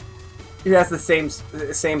has the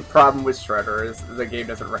same problem with Shredder, is the game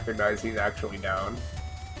doesn't recognize he's actually down.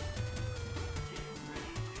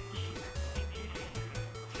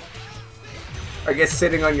 I guess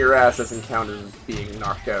sitting on your ass doesn't count as being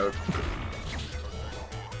knocked out.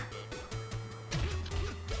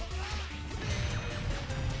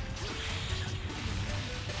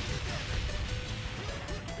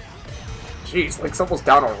 Jeez, Link's almost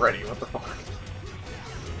down already, what the fuck?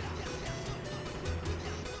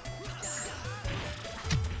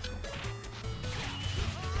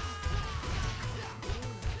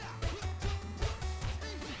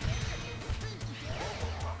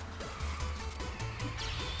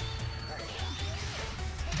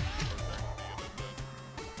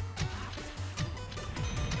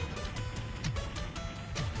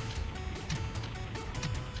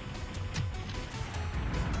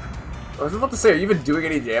 I was about to say, are you even doing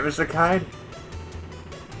any damage to Kaid?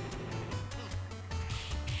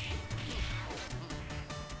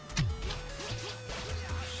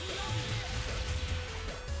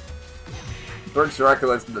 Bird's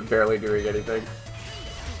Dracula's barely doing anything.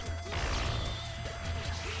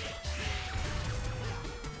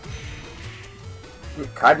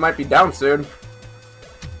 Kaid might be down soon.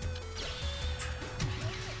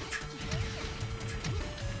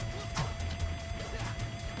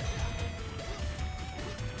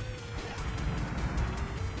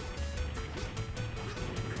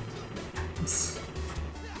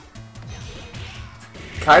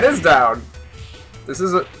 Kaid is down. This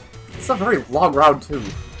is a very long round too.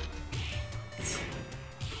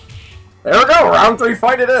 There we go, round 3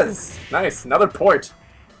 fight it is. Nice, another point.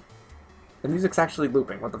 The music's actually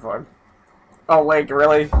looping. What the fuck? Oh wait,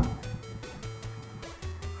 really?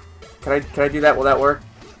 Can I do that? Will that work?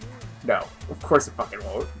 No, of course it fucking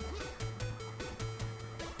won't.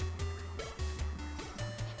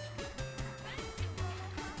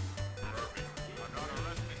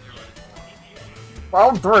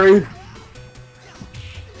 Round 3.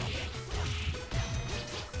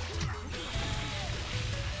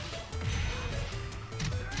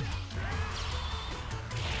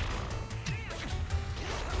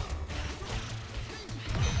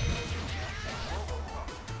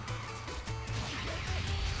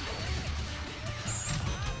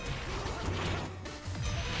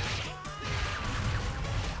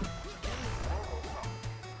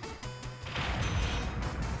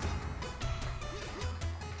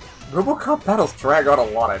 RoboCop battles drag on a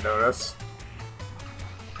lot, I notice.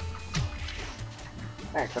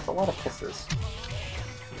 Heck, that's a lot of kisses.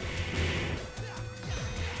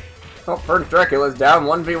 Oh, Bird's Dracula's down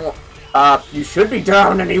 1v1. You should be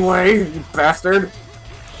down anyway, you bastard!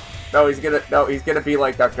 No, he's gonna be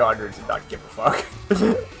like Dr. Andrews and not give a fuck.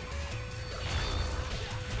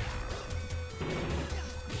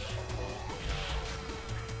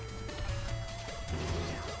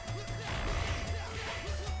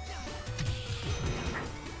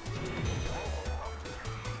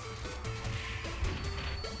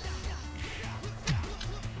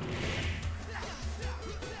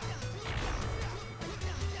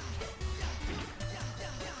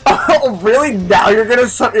 Oh, really? Now you're gonna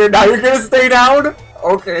stay down?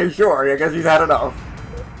 Okay, sure. I guess he's had enough.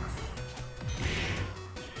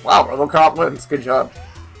 Wow, RoboCop wins. Good job.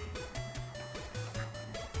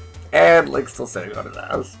 And Link's still sitting on his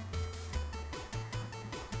ass.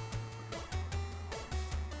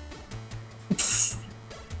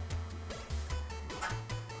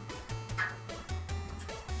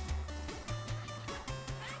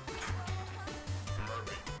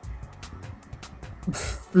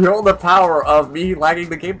 Feel the power of me lagging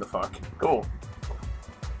the game the fuck. Cool.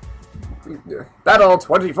 Battle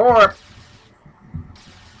 24!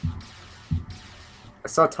 I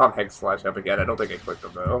saw Tom Hanks flash up again. I don't think I clicked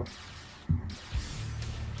him though.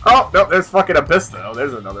 Oh, no, there's fucking Abyss though.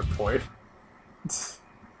 There's another point.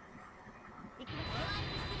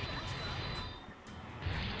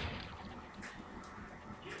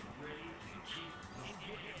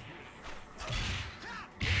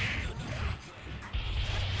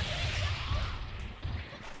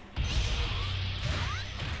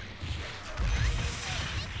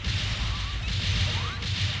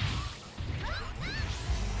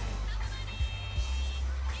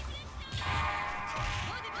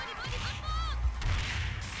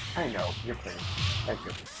 I know, you're pretty. Thank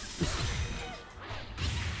you.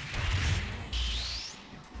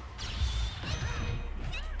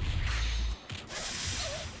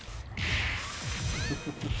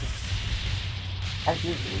 As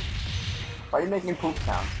usual. Why are you making poop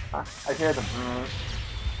sounds? Huh? I hear them.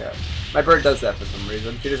 Yeah. My bird does that for some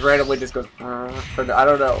reason. She just randomly just goes. I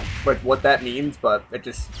don't know what that means, but it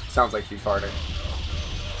just sounds like she's farting.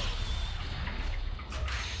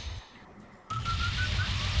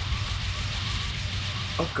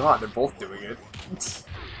 Oh god, they're both doing it.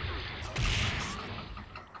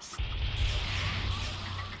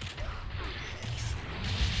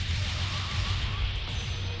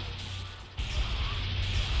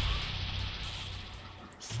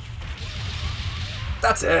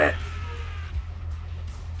 That's it!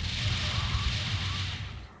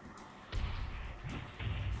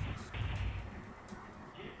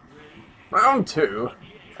 Round 2?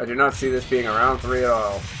 I do not see this being a round 3 at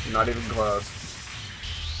all. Not even close.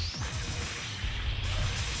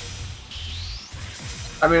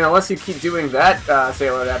 I mean, unless you keep doing that,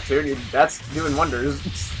 Sailor Neptune, that's doing wonders.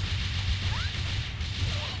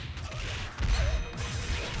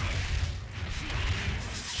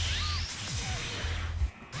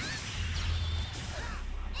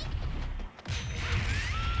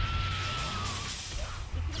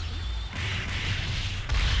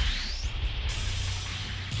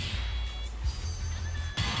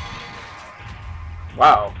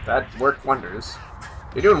 Wow, that worked wonders.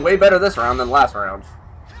 You're doing way better this round than last round.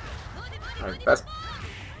 Alright, best.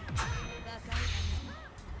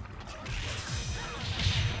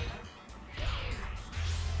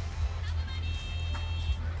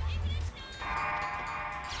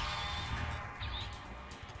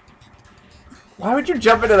 Why would you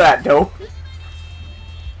jump into that, dope?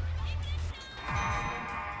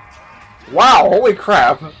 Wow, holy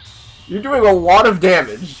crap. You're doing a lot of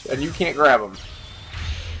damage, and you can't grab him.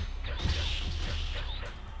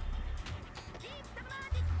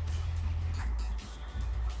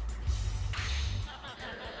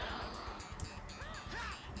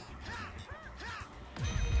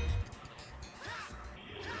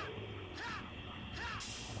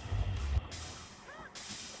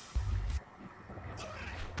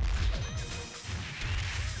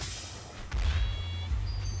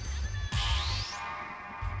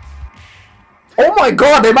 Oh my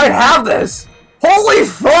god, they might have this! Holy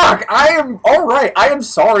fuck! I am... Alright, I am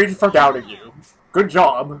sorry for doubting you. Good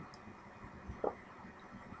job.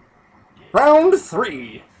 Round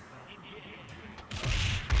 3.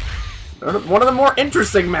 One of the more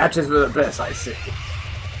interesting matches with Abyss, I see.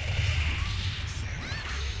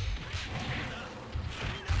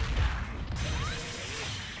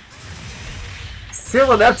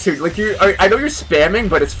 Seal and Neptune, like I know you're spamming,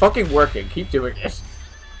 but it's fucking working. Keep doing it.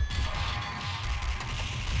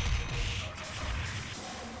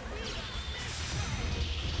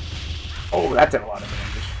 Oh, that did a lot of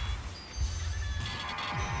damage.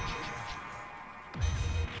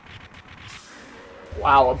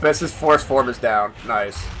 Wow, Abyss's force form is down.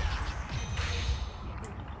 Nice.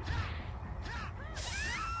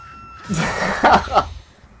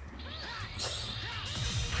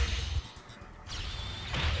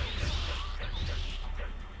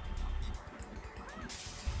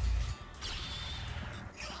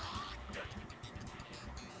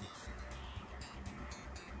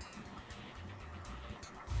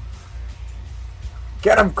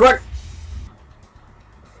 Get him, quick!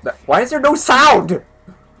 Why is there no sound?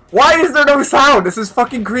 Why is there no sound? This is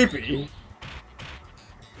fucking creepy.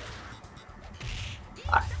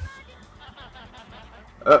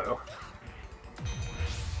 Uh-oh.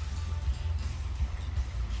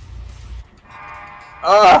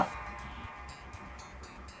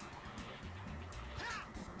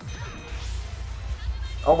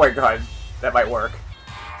 Oh my god, that might work.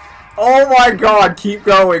 Oh my god, keep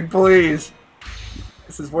going, please.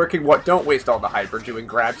 This is working. What? Don't waste all the hyper doing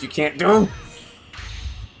grabs you can't do.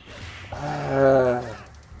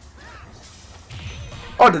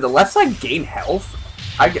 Oh, did the left side gain health?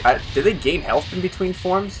 Did they gain health in between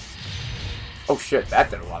forms? Oh shit,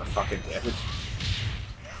 that did a lot of fucking damage.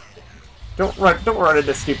 Don't run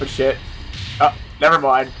into stupid shit. Oh, never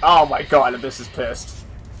mind. Oh my god, Abyss is pissed.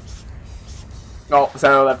 Oh,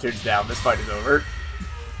 Center left turns down. This fight is over.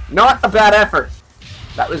 Not a bad effort.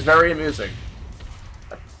 That was very amusing.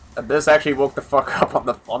 This actually woke the fuck up on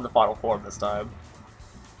the final form this time.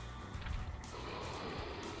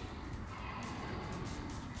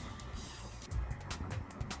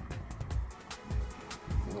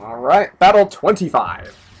 Alright, battle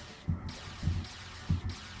 25.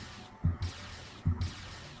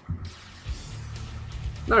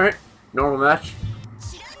 Alright, normal match.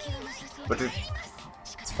 But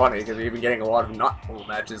it's funny because we've been getting a lot of not normal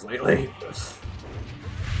matches lately.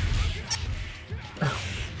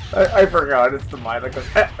 I forgot, it's the mind that goes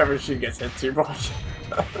whenever she gets hit too much.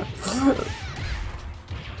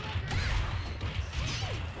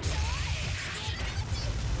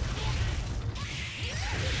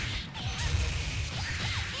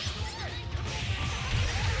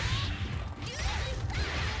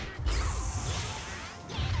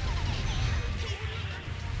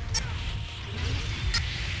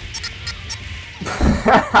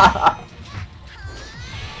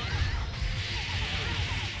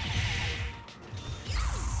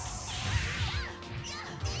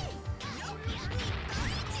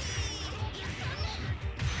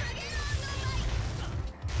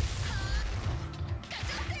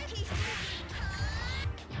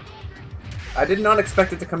 I did not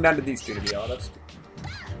expect it to come down to these two, to be honest.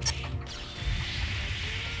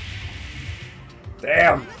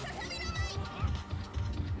 Damn!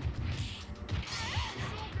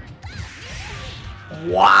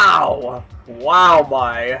 Wow! Wow,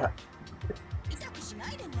 my...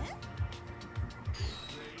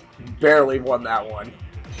 Barely won that one.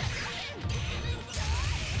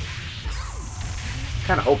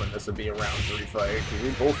 Kinda hoping this would be a round 3 fight, because we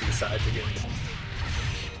both decide to get it.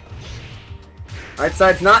 Right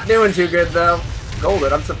side's not doing too good, though.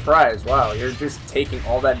 Golden, I'm surprised. Wow, you're just taking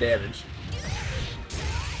all that damage.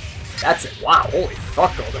 That's it. Wow, holy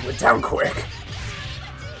fuck, Golden went down quick.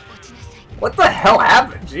 What the hell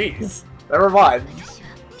happened? Jeez. Never mind.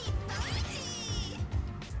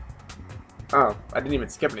 Oh, I didn't even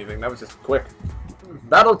skip anything. That was just quick.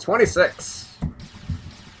 Battle 26.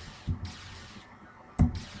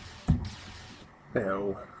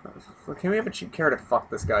 Ew. Can we have a cheap carrot to fuck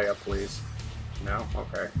this guy up, please? No?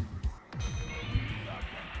 Okay.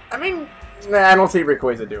 I mean, nah, I don't see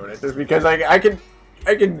Rayquaza doing it, just because I can,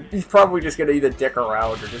 he's probably just gonna either dick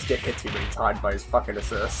around or just get hit too many times by his fucking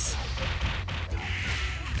assists.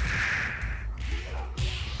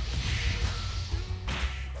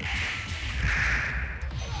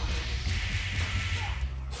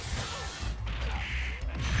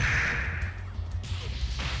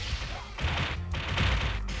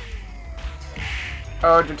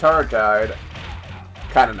 Oh, Jotaro died.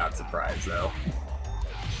 Kinda not surprised, though.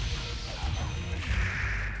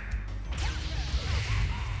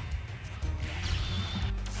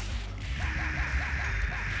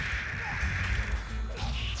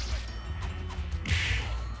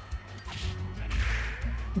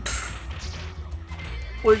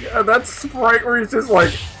 Like, that sprite where he's just,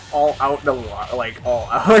 like, all out in the lot, like, all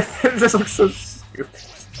out. It just looks so stupid.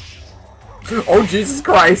 Oh, Jesus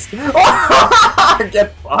Christ!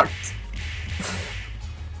 Get fucked!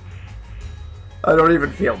 I don't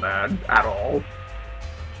even feel bad at all.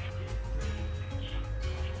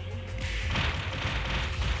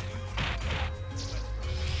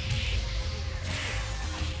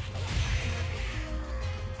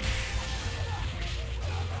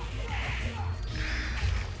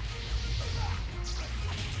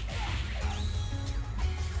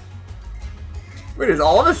 Wait, is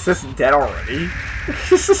all of his assists dead already?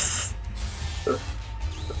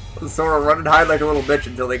 Sora run and hide like a little bitch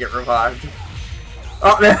until they get revived.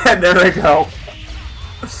 Oh, man, there they go.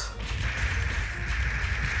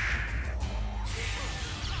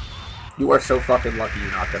 You are so fucking lucky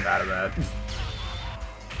you knocked him out of that.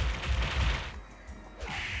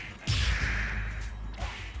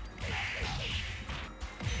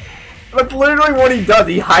 That's literally what he does.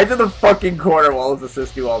 He hides in the fucking corner while his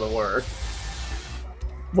assists do all the work.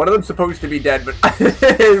 One of them's supposed to be dead, but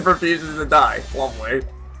he refuses to die. Lovely.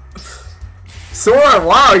 Sora,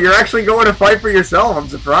 wow, you're actually going to fight for yourself. I'm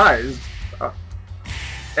surprised.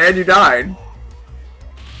 And you died.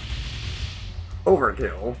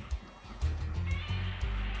 Overkill.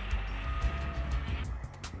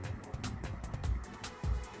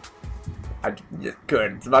 Yeah,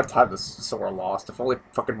 good. It's about time this Sora lost. If only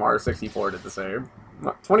fucking Mario 64 did the same.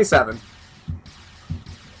 27.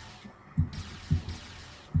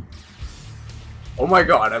 Oh my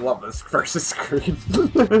god, I love this versus screen.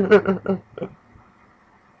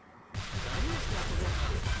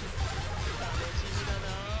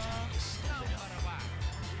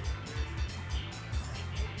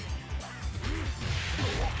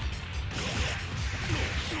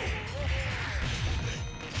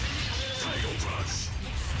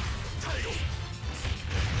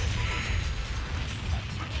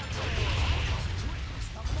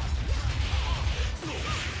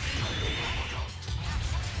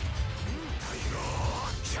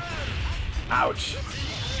 Ouch.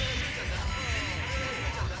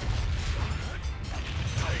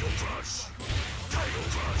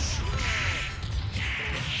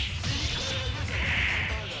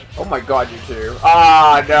 Oh my god, you two.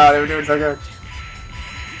 Ah, no, they were doing so good.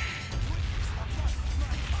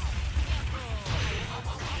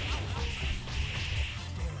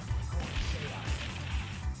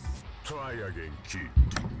 Try again, kid.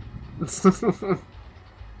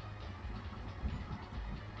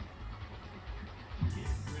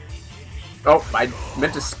 Oh, I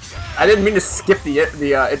meant to. I didn't mean to skip the oh,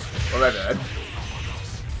 my bad.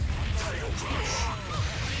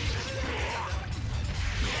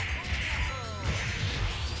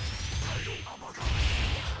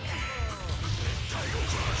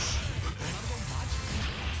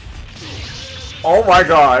 Oh my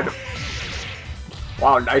god!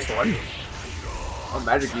 Wow, nice one. Oh,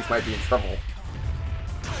 Magic Geese might be in trouble.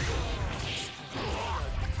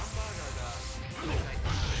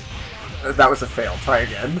 That was a fail. Try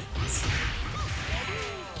again.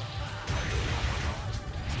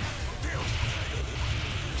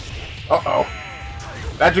 Uh-oh.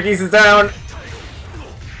 Magic Geese is down!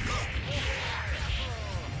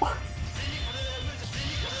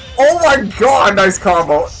 Oh my god, nice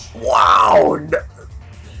combo! Wow!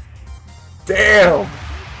 Damn!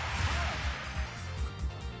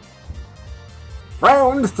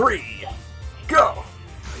 Round 3. Go!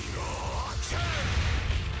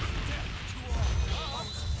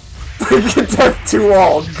 Death to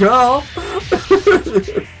all, go!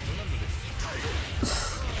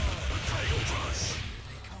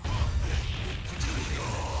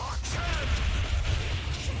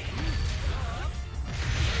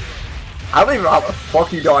 I don't even know how the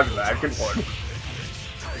fuck you dodged that. Good one.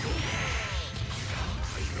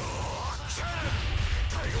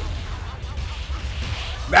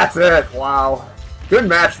 That's it. Wow. Good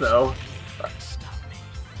match though.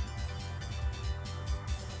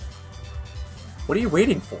 What are you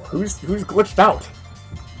waiting for? Who's glitched out?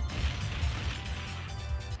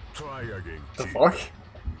 Try again. The fuck?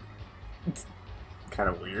 It's kind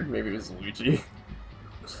of weird. Maybe it was Luigi.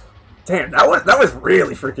 Damn, that was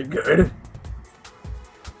really freaking good.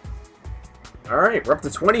 All right, we're up to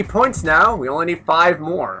 20 points now. We only need 5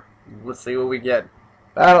 more. Let's see what we get.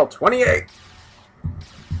 Battle 28.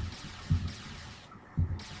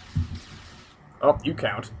 Oh, you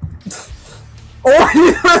count. Oh,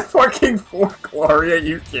 you fucking 4 glory. Are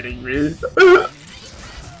you kidding me?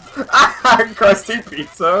 Crusty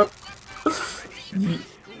pizza.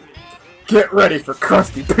 Get ready for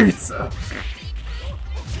crusty pizza.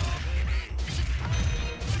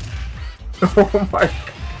 Oh my god.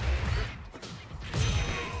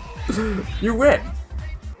 You win.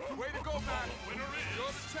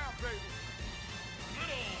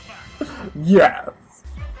 Yes.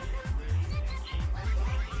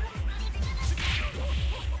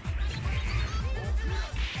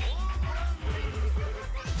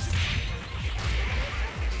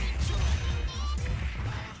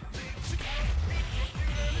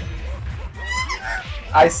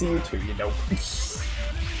 I see you too, you know.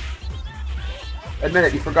 Admit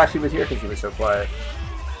it, you forgot she was here because you were so quiet.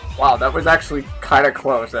 Wow, that was actually kind of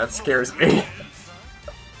close. That scares me.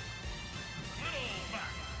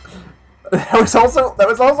 That was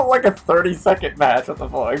also like a 30-second match. What the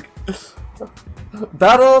fuck?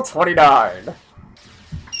 Battle 29.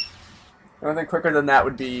 Anything quicker than that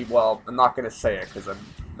would be, well, I'm not gonna say it because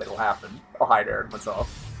it'll happen. I'll hide it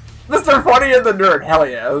myself. Mr. Funny and the Nerd, hell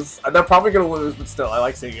yes. They're probably gonna lose, but still, I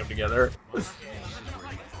like seeing them together.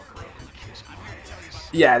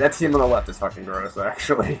 Yeah, that team on the left is fucking gross,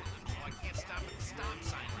 actually.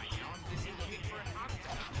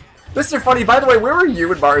 Mr. Funny, by the way, where were you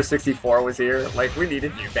when Mario 64 was here? Like, we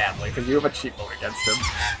needed you badly, because you have a cheat mode against him.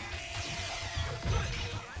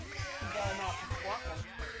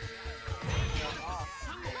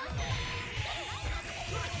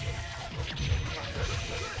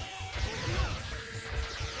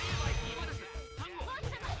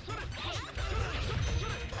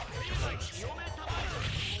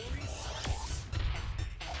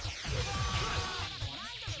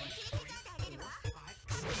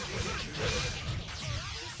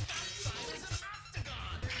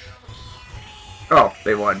 Oh,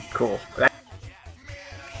 they won. Cool.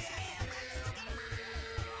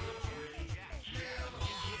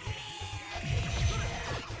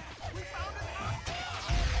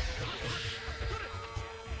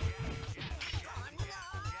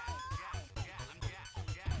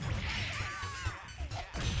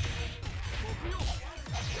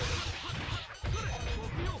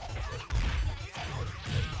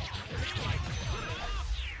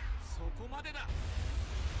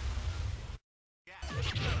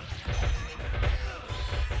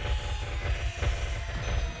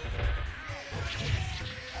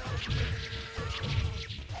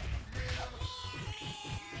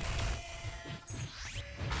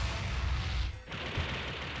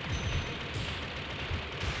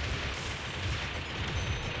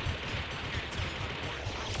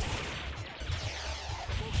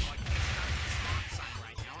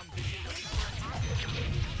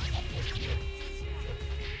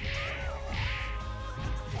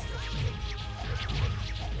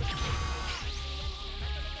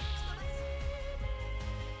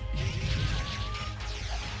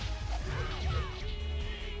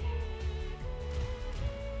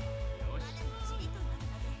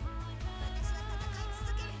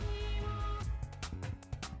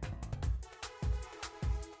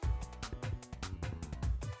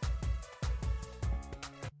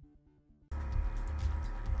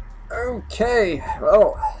 Okay,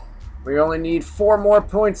 well, we only need 4 more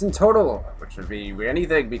points in total, which would be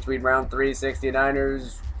anything between round 3,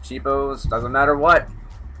 69ers, cheapos, doesn't matter what.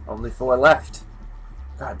 Only 4 left.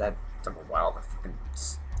 God, that took a while to fucking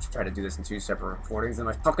try to do this in 2 separate recordings, and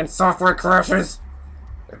my fucking software crashes!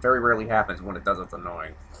 It very rarely happens. When it does, it's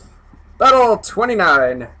annoying. Battle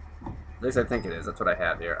 29! At least I think it is. That's what I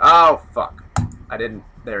have here. Oh, fuck. I didn't.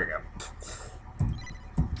 There we go.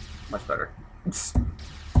 Much better.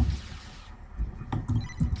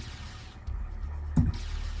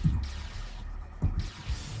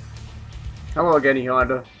 Hello again,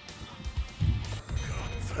 Honda.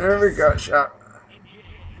 There we go, shot.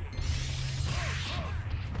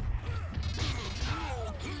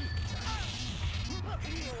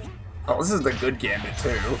 Oh, this is the good gambit,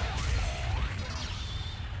 too.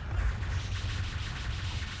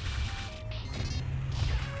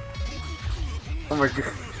 my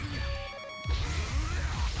god.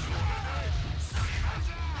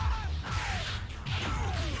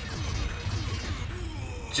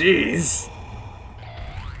 Jeez.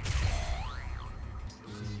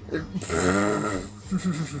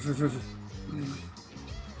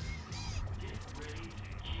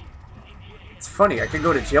 It's funny, I could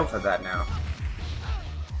go to jail for that now.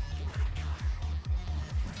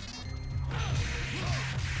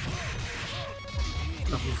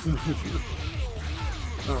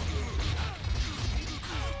 Oh.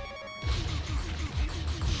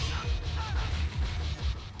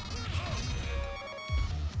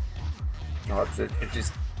 Oh, it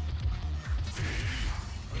just...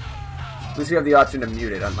 At least you have the option to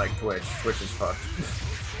mute it, unlike Twitch. Twitch is fucked.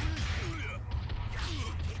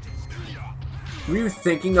 Were you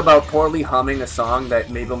thinking about poorly humming a song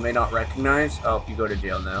that Mabel may not recognize? Oh, you go to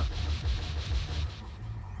jail now.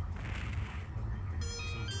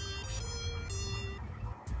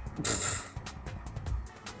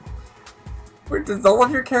 Wait, does all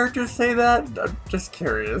of your characters say that? I'm just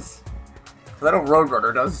curious. Because I know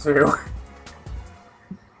Roadrunner does too.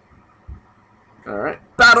 Alright.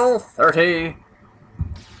 Battle 30!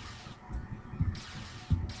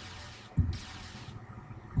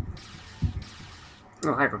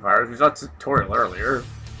 Oh, hi, Papyrus. We saw a tutorial earlier.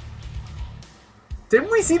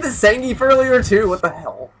 Didn't we see the Zangief earlier too? What the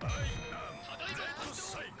hell?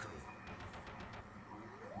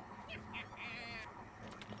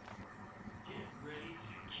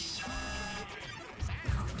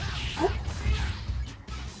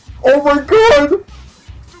 Oh my god!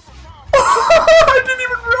 I didn't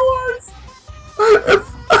even realize!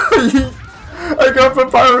 I got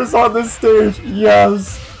Papyrus on this stage,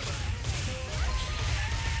 yes!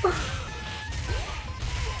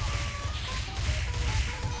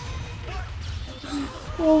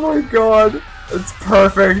 Oh my god, it's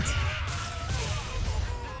perfect!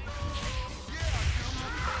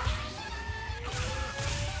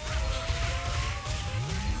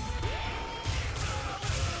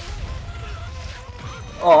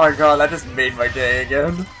 Oh my god, that just made my day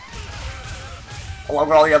again. Along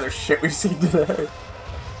with all the other shit we've seen today.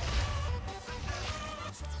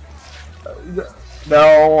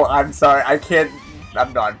 No, I'm sorry, I can't.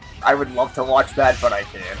 I'm done. I would love to watch that, but I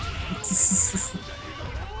can't. Just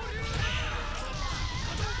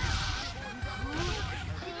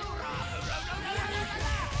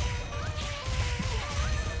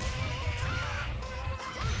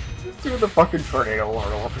do the fucking tornado lord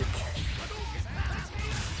over again.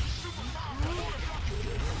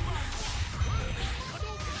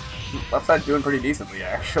 Left side doing pretty decently,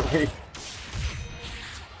 actually.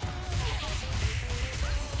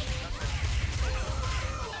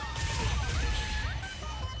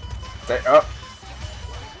 Stay up.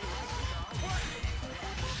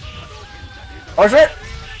 Oh shit!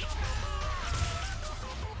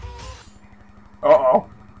 Uh-oh.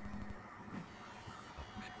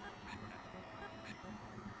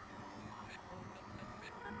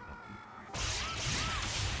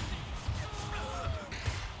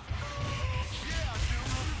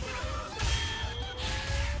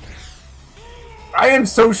 I am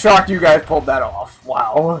so shocked you guys pulled that off.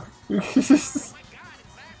 Wow. Actually,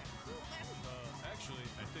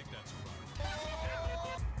 I think that's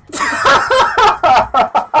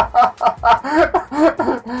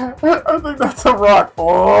I think that's a rock.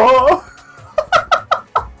 Oh.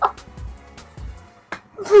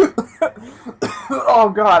 Oh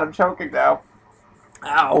god, I'm choking now.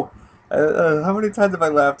 Ow. How many times have I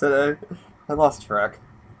laughed today? I lost track.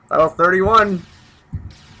 Battle 31.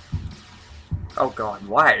 Oh god,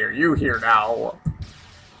 why are you here now?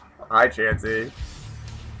 Hi, Chansey.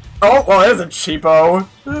 Oh, well, there's a cheapo.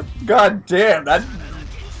 God damn, that...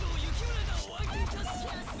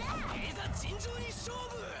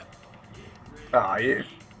 Aw, you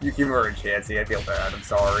keep murdering Chansey, I feel bad, I'm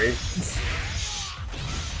sorry.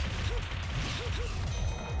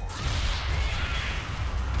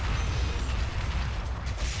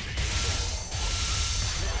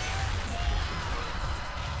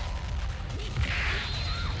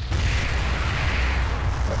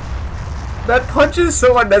 That punch is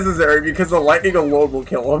so unnecessary because the lightning alone will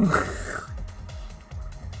kill him.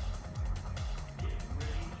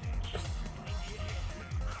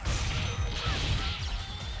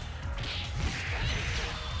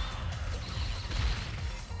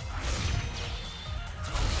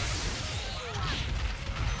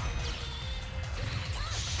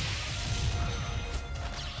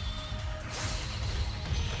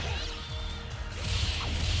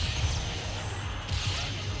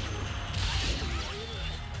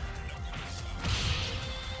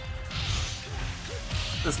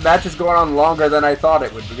 This match is going on longer than I thought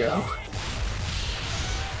it would go.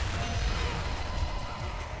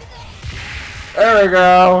 There we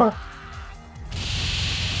go.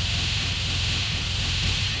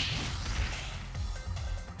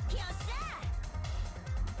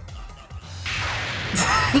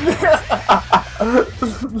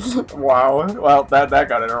 Wow. Well, that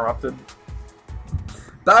got interrupted.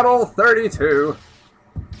 Battle 32.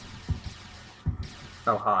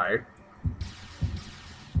 Oh, hi.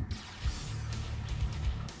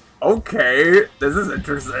 Okay, this is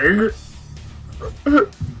interesting.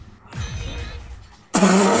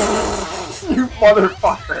 You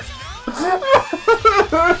motherfucker.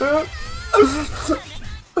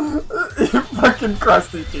 You fucking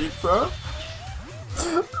crusty pizza.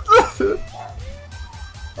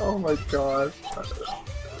 Oh my god.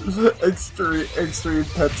 Extreme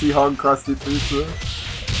Pepsi hung crusty pizza.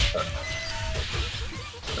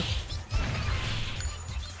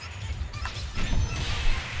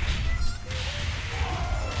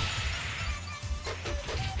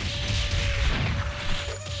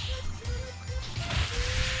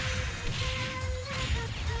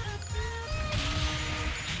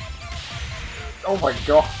 Oh my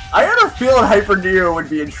god. I had a feeling Hyper Neo would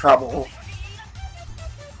be in trouble.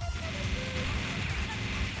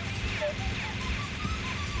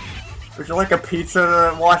 Would you like a pizza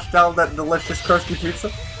to wash down that delicious crusty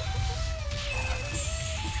pizza?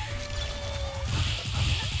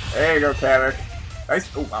 There you go, Kamek. Nice.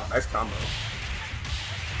 Oh wow, nice combo.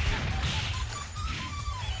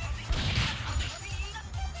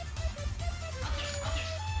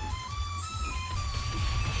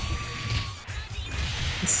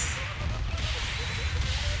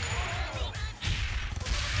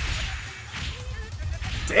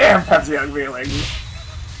 Damn, Pepsi unveiling.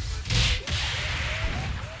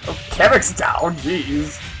 Oh, Kemic's down,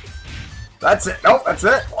 jeez. That's it. Nope, that's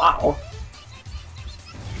it. Wow.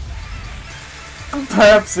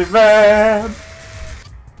 Pepsi Man.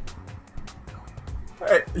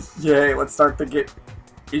 Hey, yay, let's start the game.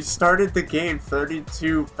 You started the game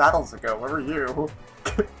 32 battles ago. Where were you?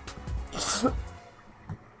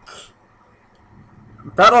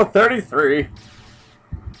 Battle 33.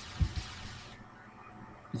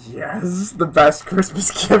 Yes, the best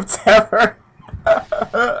Christmas gift ever.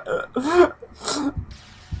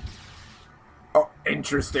 Oh,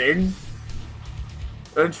 interesting.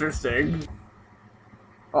 Interesting.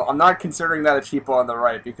 Well, I'm not considering that a cheapo on the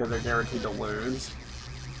right because they're guaranteed to lose.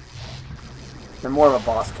 They're more of a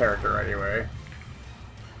boss character anyway.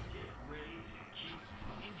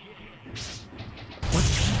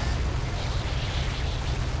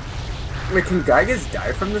 Wait, can Gygas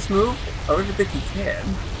die from this move? I don't even think he can.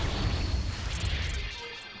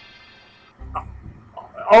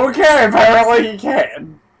 Okay, apparently he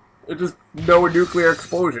can. It's just no nuclear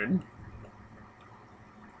explosion.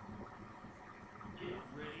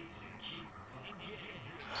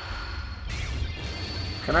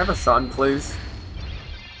 Can I have a son, please?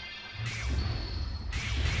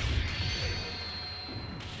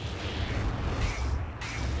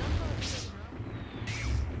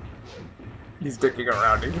 He's dicking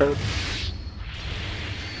around again.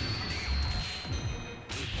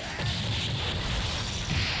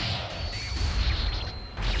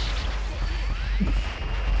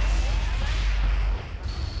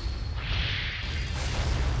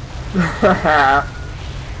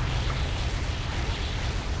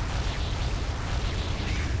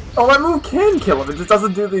 Oh, that move can kill him, it just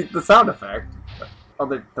doesn't do the sound effect. Oh,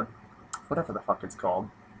 the whatever the fuck it's called.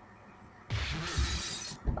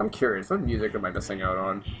 I'm curious, what music am I missing out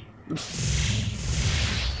on?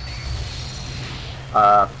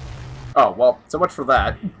 Oh, well, so much for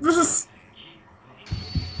that.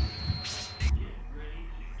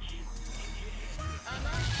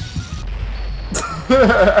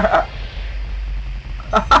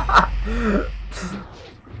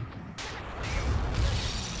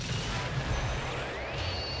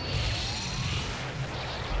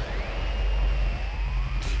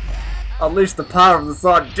 Unleash the power of the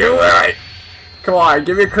sun. Do it! Come on,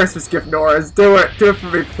 give me a Christmas gift, Norris. Do it. Do it for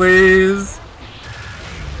me, please.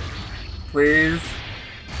 Please.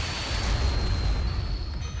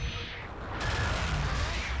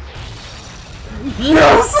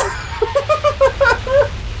 Yes!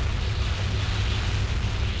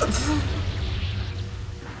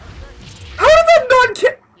 How did that not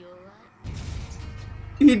kill?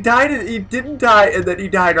 He died and he didn't die and then he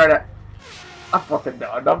died right at. I'm fucking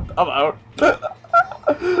done. I'm out.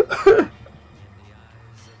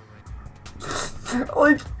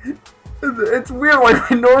 Like, it's weird, like,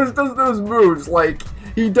 when Norris does those moves, like,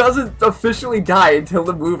 he doesn't officially die until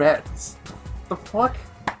the move ends. The fuck?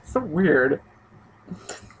 So weird.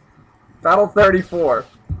 Battle 34.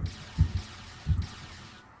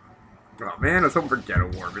 Oh man, I was hoping for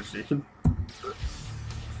Ghetto War Machine.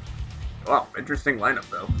 Wow, interesting lineup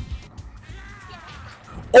though.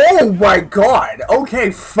 Oh my god!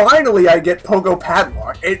 Okay, finally I get Pogo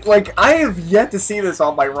Padlock. It, like, I have yet to see this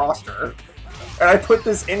on my roster. And I put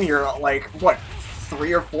this in here, like, what,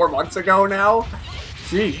 3 or 4 months ago now?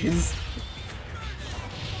 Jeez.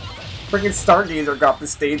 Freaking Stargazer got the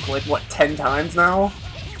stage, like, what, 10 times now?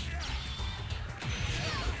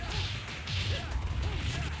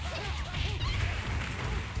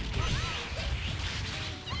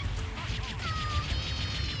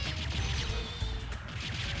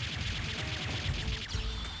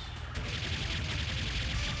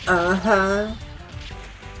 Uh-huh.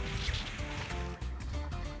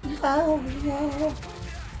 Oh, yeah.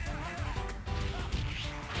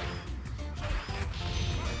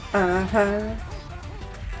 Uh-huh.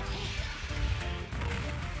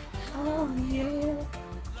 Oh, yeah.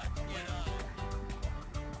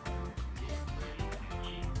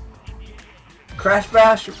 Crash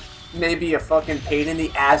Bash may be a fucking pain in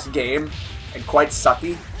the ass game and quite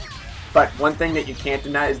sucky, but one thing that you can't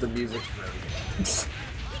deny is the music's really good.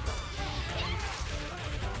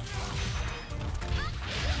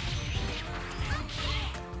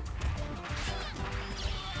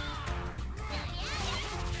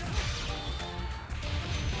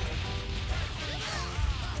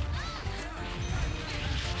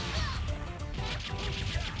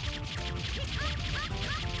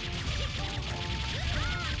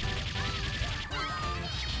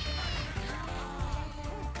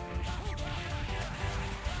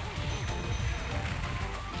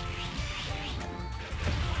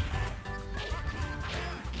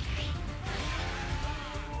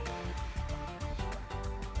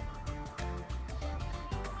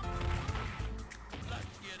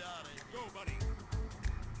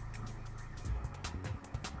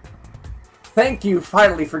 Thank you,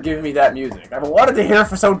 finally, for giving me that music. I've wanted to hear it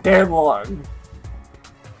for so damn long.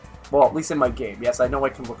 Well, at least in my game. Yes, I know I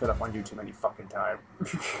can look it up on YouTube any fucking time.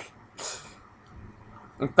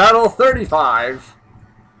 Battle 35.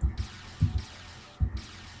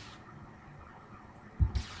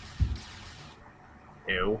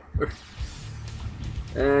 Ew.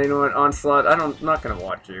 You know what, Onslaught, I'm not gonna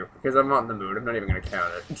watch you, because I'm not in the mood. I'm not even gonna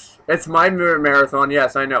count it. It's my marathon,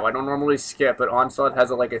 yes, I know. I don't normally skip, but Onslaught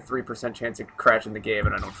has like a 3% chance of crashing the game,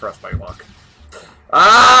 and I don't trust my luck.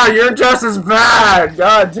 Ah, you're just as bad!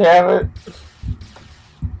 God damn it.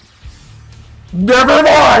 Never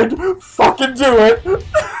mind! Fucking do it!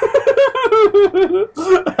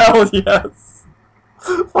 Hell yes!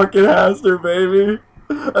 Fucking has to, baby.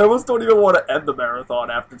 I almost don't even want to end the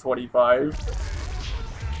marathon after 25.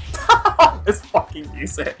 This fucking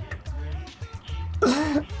music.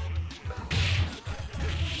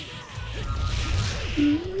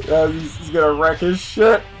 He's gonna wreck his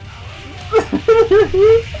shit.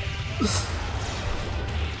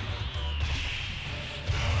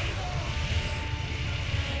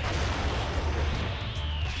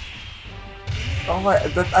 Oh my,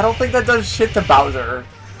 I don't think that does shit to Bowser.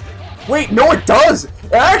 Wait, no it does!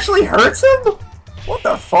 It actually hurts him? What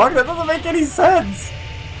the fuck? That doesn't make any sense.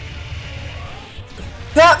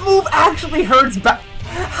 That move actually hurts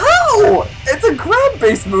How? It's a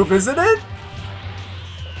grab-based move, isn't it?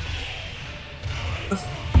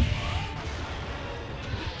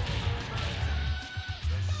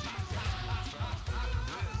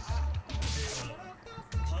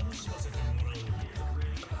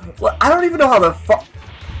 Well, I don't even know how the fuck.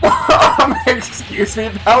 Excuse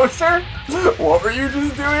me, Bowser? What were you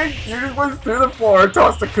just doing? You just went through the floor,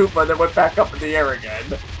 tossed a Koopa, and then went back up in the air again.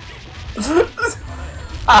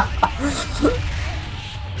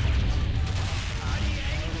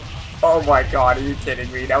 Oh my god, are you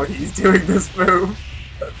kidding me? Now he's doing this move.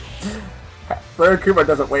 Koopa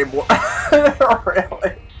doesn't weigh more.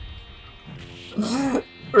 Really?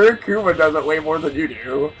 Koopa doesn't weigh more than you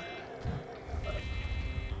do.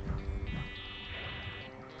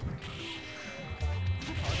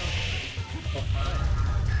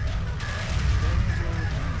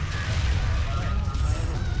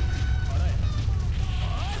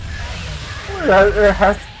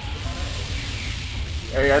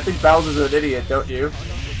 Hey, I think Bowser's an idiot, don't you?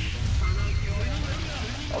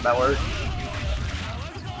 Oh, that worked.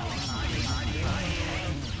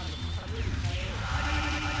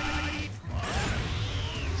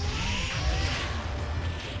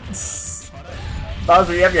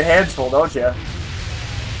 Bowser, you have your hands full, don't you?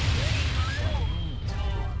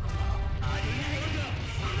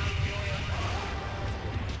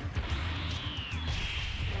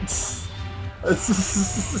 It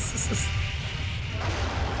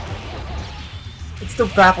still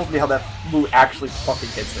baffles me how that move actually fucking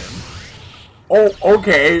hits him. Oh,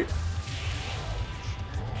 okay.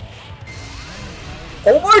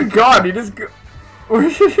 Oh my god, he just go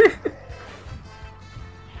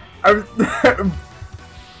I'm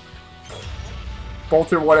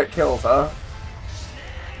Bolter one at kills, huh?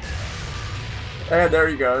 And there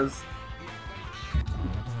he goes.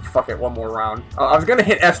 Fuck it, one more round. I was gonna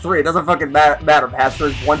hit F3, it doesn't fucking matter. Master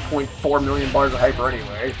is 1.4 million bars of hyper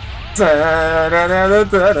anyway. Da, da, da, da,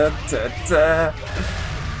 da, da, da.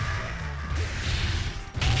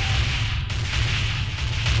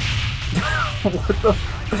 What the?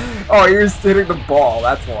 Oh, he was hitting the ball,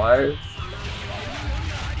 that's why.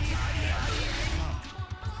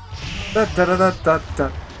 Da, da, da, da, da,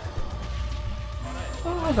 da.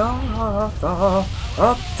 Da, da, da,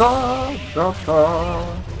 da, da, da.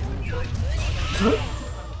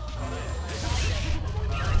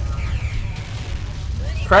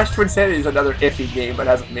 Crash Twin Sanity is another iffy game, but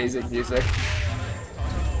has amazing music.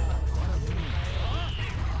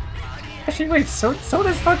 Actually, wait, so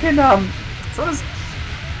does fucking, so does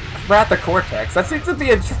Wrath the Cortex. That seems to be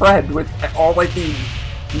a trend with all, like, the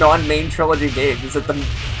non-main trilogy games, is that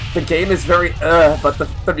the game is very, but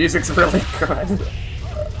the music's really good.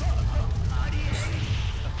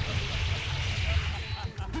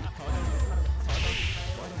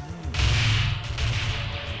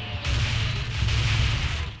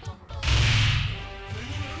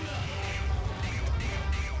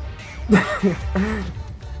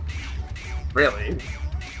 Really?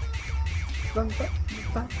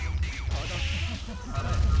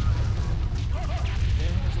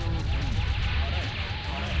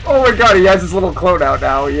 Oh my god, he has his little clone out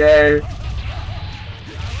now, yay.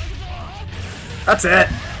 That's it.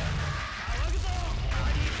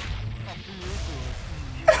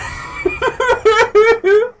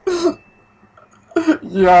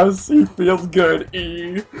 Yes, he feels good,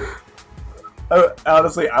 E.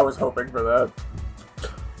 Honestly, I was hoping for that.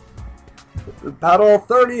 Battle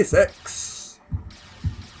 36.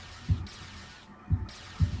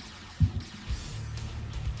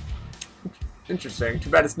 Interesting. Too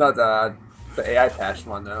bad it's not the AI patched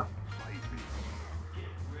one, though.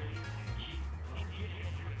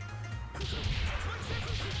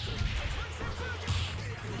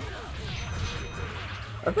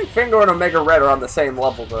 I think Fingo and Omega Red are on the same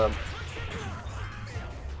level, though.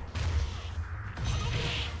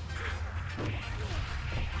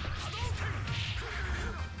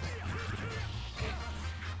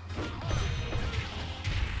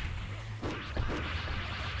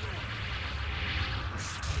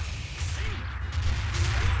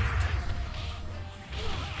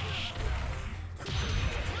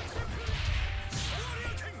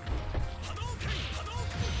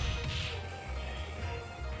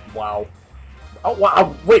 Wow. Oh,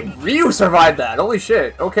 wow. Wait, Ryu survived that. Holy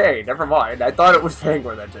shit. Okay, never mind. I thought it was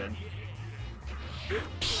Fangor that did.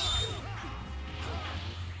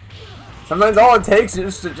 Sometimes all it takes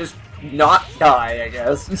is to just not die, I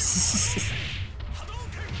guess.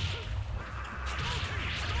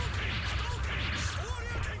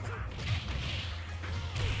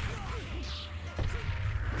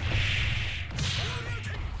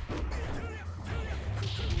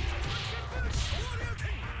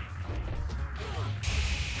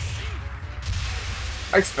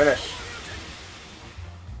 Nice finish.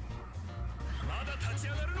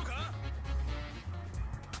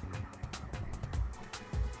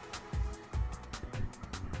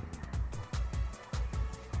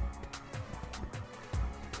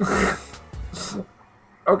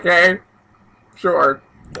 Okay, sure.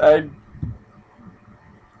 I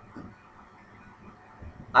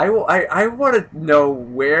want to know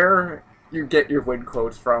where you get your win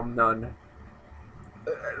quotes from, None.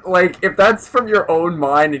 Like, if that's from your own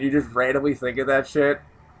mind and you just randomly think of that shit,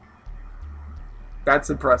 that's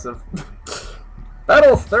impressive.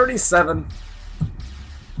 Battle 37.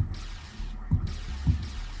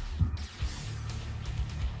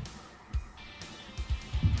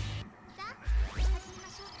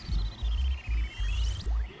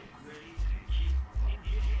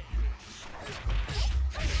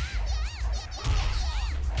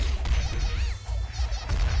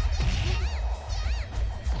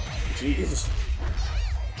 Jeez.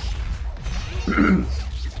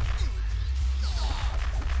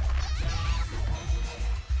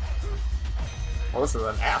 Well, this is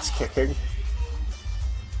an ass kicking.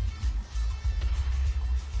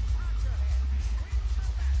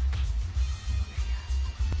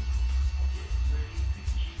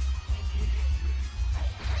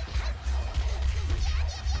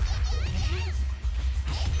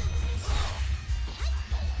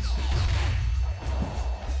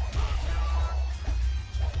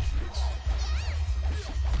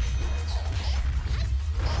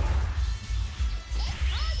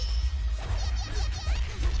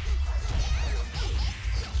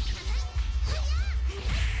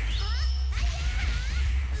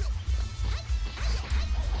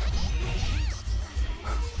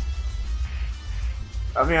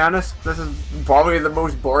 I'll be honest, this is probably the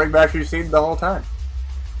most boring match we've seen the whole time.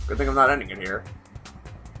 Good thing I'm not ending it here.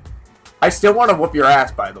 I still want to whoop your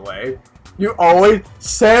ass, by the way. You always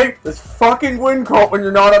say this fucking win quote when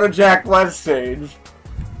you're not on a Jack Black stage.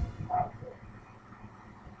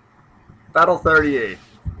 Battle 38.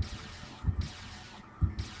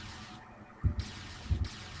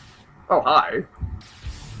 Oh, hi.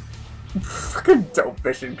 Fucking dope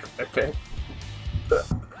mission clipping.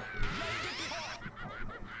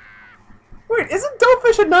 Wait, isn't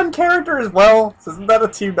Dopefish a nun-character as well? So isn't that a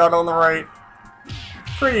team nun on the right?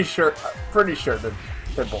 Pretty sure that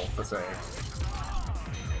they're both the same.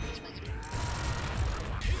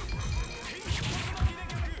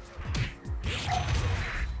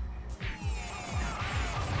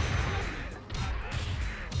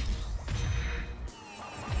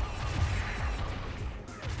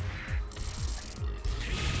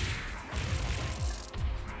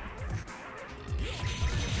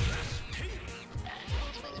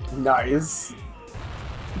 Nice.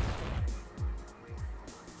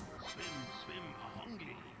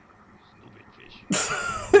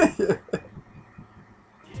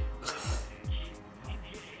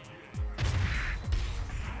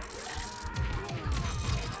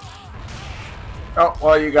 Oh,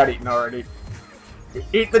 well, you got eaten already.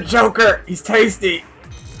 Eat the Joker! He's tasty!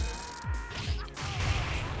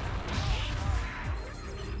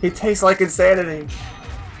 He tastes like insanity.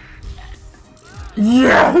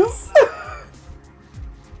 Yes!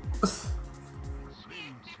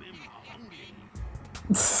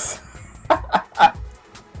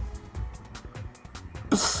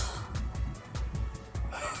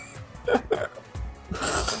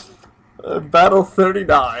 Battle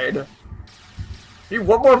 39.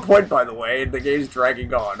 One more point, by the way, and the game's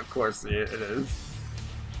dragging on. Of course it is.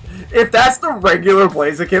 If that's the regular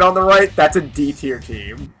Blaziken on the right, that's a D tier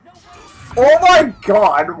team. Oh my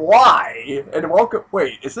god, why? And welcome.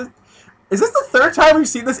 Wait, is this the third time we've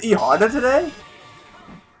seen this E Honda today?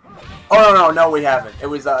 Oh no, we haven't. It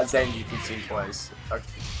was Zangief we've seen twice. Okay.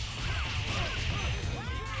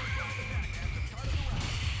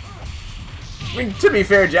 I mean, to be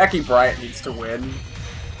fair, Jackie Bryant needs to win.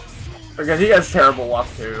 Because he has terrible luck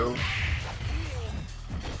too.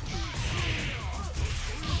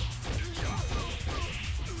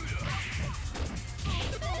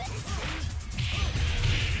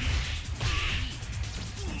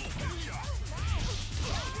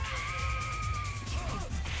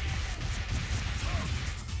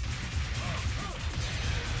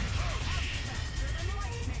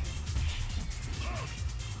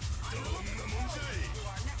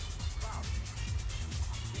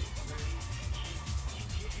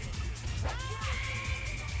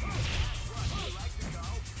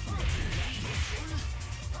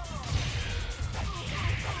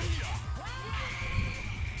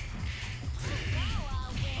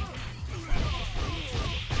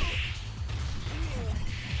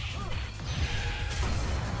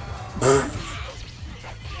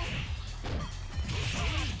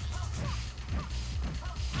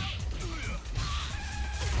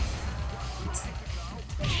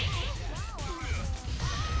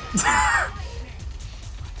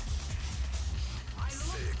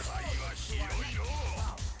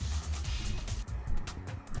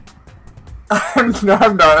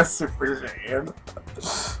 I'm not a Super Saiyan.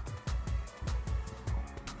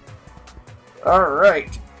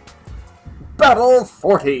 Alright. Battle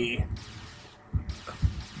 40.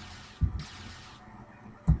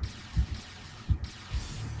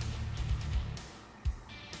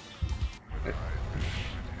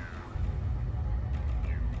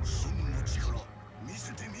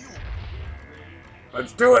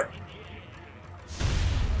 Let's do it!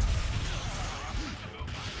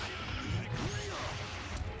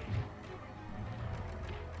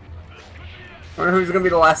 I wonder who's gonna be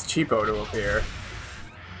the last cheapo to appear.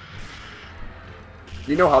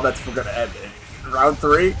 You know how that's gonna end it. Round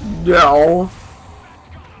 3? No!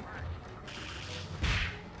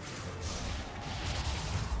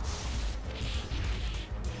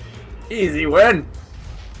 Easy win!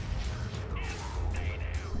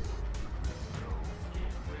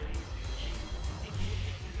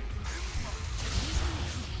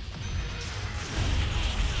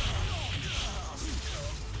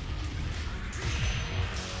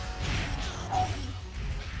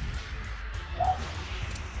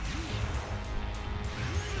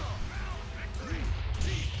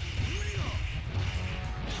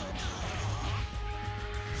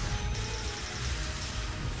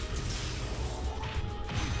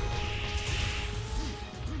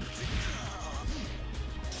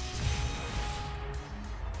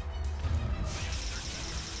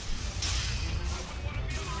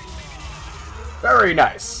 Very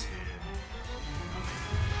nice.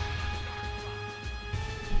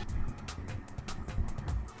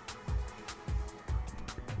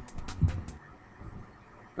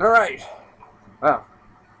 Alright. Wow.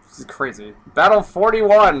 This is crazy. Battle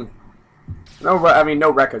 41! No, I mean, no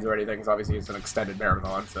records or anything, because obviously it's an extended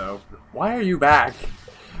marathon, so... Why are you back?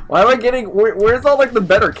 Why am I getting... Where's all, like, the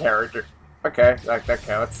better character? Okay, that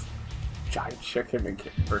counts. Giant Chicken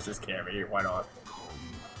versus Cammy. Why not?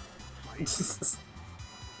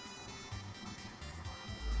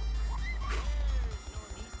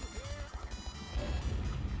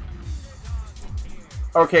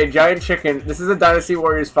 Okay, Giant Chicken, this is a Dynasty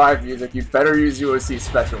Warriors 5 music. You better use UOC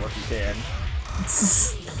Special if you can.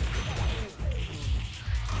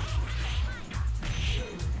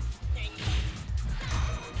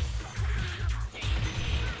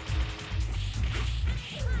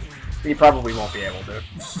 He probably won't be able to.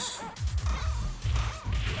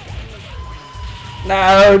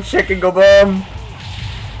 No, Chicken go boom!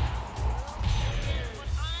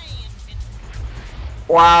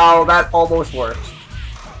 Wow, that almost worked.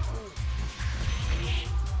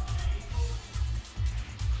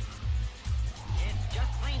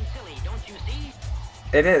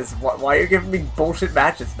 It is. Why are you giving me bullshit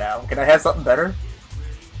matches now? Can I have something better?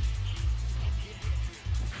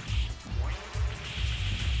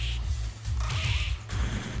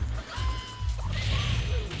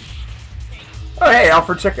 Oh hey,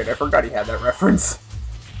 Alfred Chicken. I forgot he had that reference.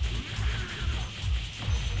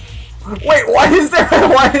 Wait, why is there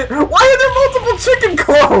why are there multiple chicken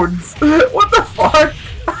clones? What the fuck?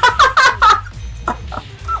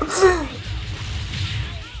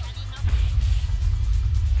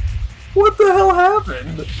 What the hell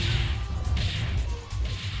happened?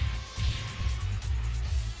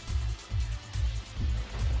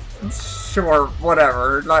 Sure,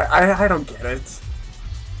 whatever. Like, I don't get it.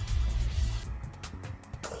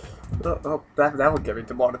 Oh, that would get me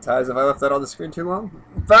demonetized if I left that on the screen too long.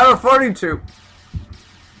 Battle 42!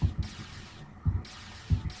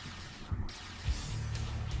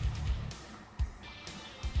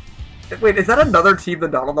 Wait, is that another team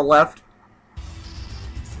that's not on the left?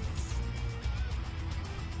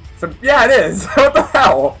 So, yeah, it is! What the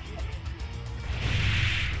hell?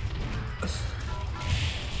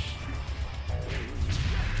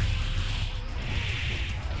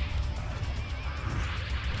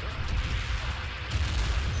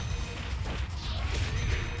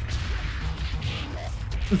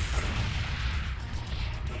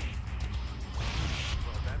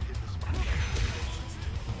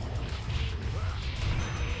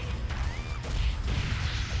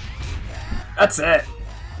 That's it.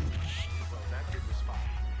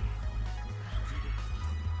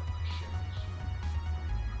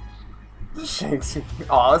 Shanks.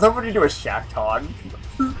 Oh, I was hoping to do a Shaq Tog.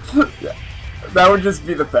 Yeah, that would just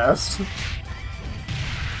be the best.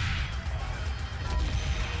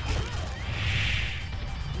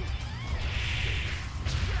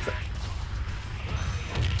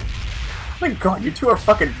 Oh my god, you two are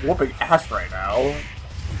fucking whooping ass right now.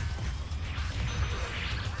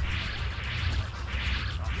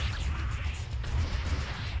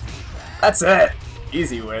 That's it!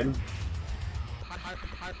 Easy win.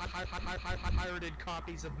 Pirated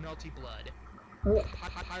copies of Melty Blood.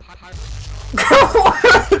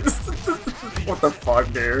 What the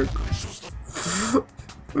fuck, dude?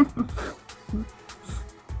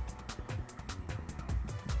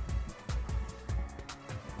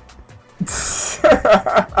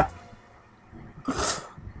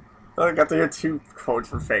 I got to hear 2 quotes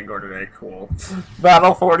from Fangor today, cool.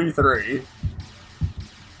 Battle 43.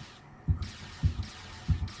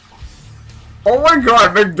 Oh my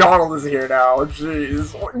god, McDonald is here now,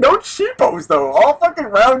 jeez. No cheapos though, all fucking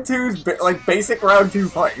round 2s, like basic round 2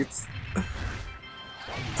 fights.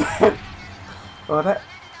 What that?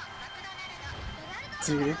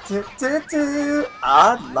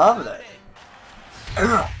 I love it.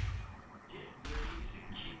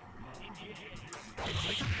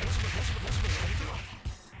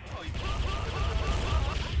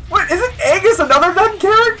 Wait, isn't Angus another nun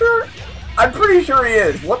character? I'm pretty sure he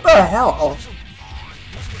is. What the hell?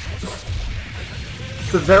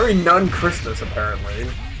 It's a very nun Christmas, apparently.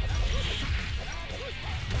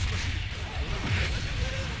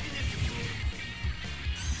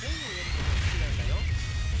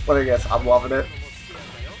 What do you guess? I'm loving it.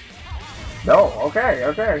 No, okay,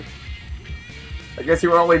 okay. I guess you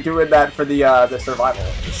were only doing that for the survival.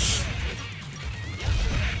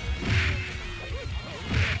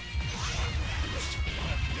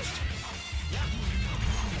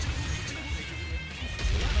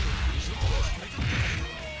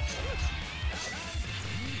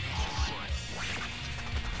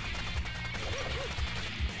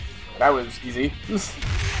 That was easy.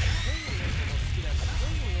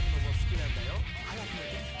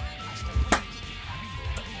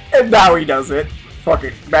 And now he does it. Fuck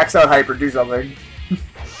it. Max out hyper, do something.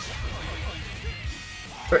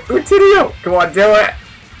 Utidio! Come on, do it!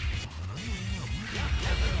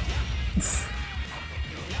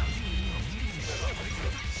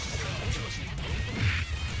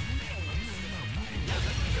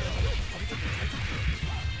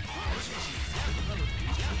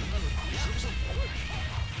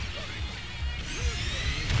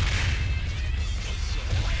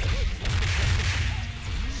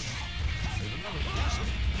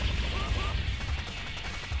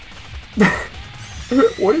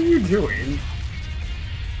 What are you doing?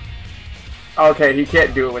 Okay, he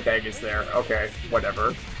can't do it with Aegis there. Okay,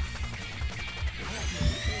 whatever.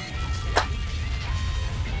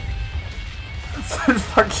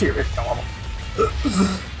 Fuck you, McDonald.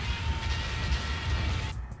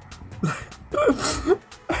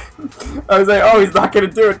 I was like, oh, he's not gonna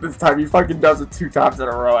do it this time. He fucking does it 2 times in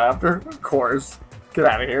a row after. Of course. Get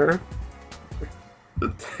out of here.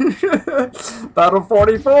 Battle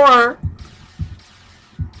 44!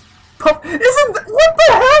 What the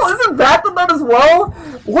hell? Isn't that the nun as well?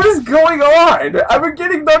 What is going on? I've been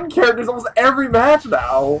getting nun characters almost every match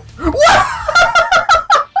now. What?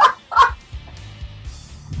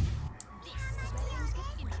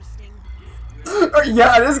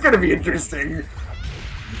 Yeah, it is gonna be interesting.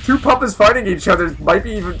 2 puppets fighting each other might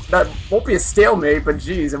be even, that won't be a stalemate, but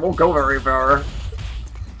geez, it won't go very far.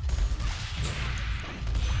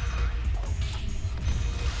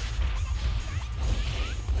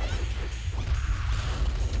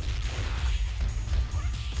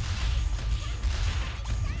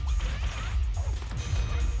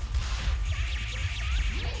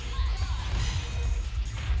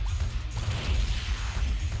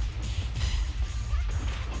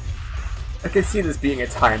 I can see this being a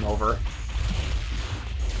time over.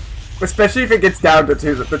 Especially if it gets down to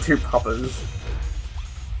the two puppas.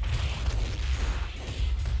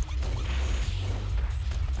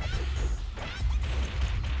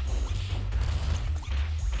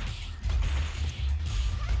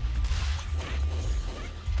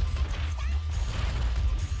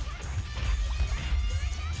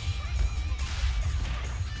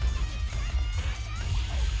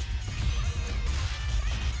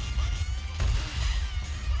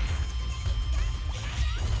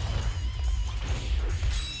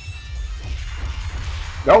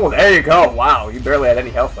 Oh, there you go. Wow, you barely had any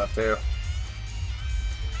health left, too.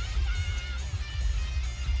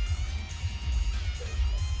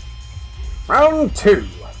 Round 2.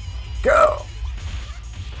 Go!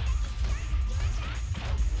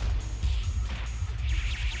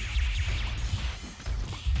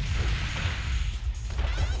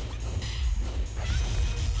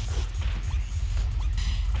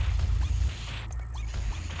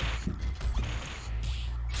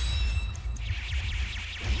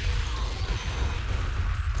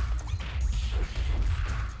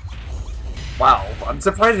 Wow, I'm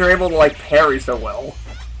surprised you're able to, like, parry so well.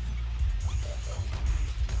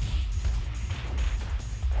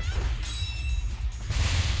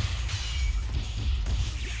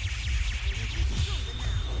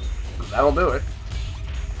 That'll do it.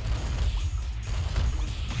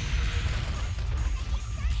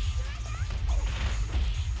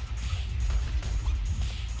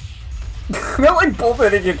 They're like both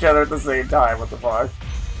hitting each other at the same time, what the fuck?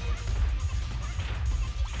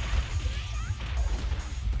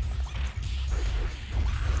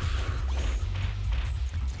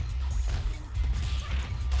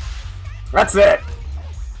 That's it!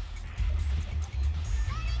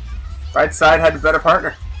 Right side had a better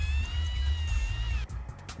partner.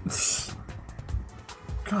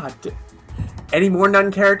 God, any more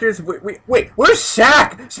nun characters? Wait, where's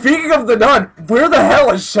Shaq? Speaking of the nun, where the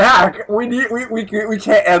hell is Shaq? We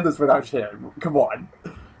can't end this without him. Come on.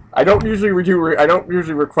 I don't usually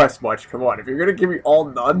request much. Come on, if you're gonna give me all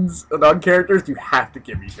nun characters, you have to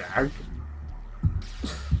give me Shaq.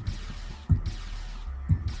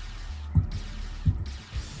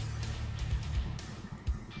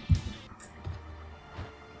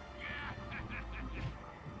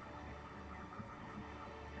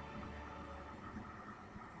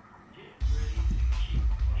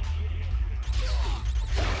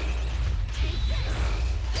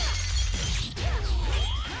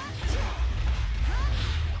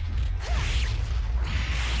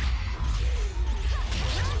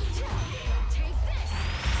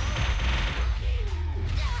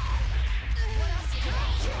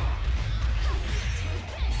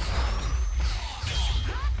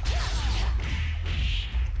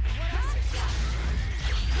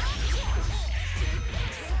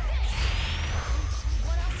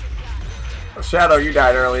 Shadow, you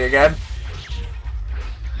died early again.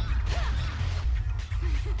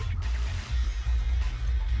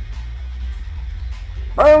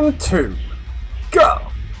 Round 2. Go!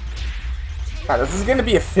 God, this is gonna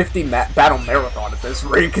be a 50 battle marathon at this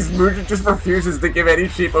rate, because Mugen just refuses to give any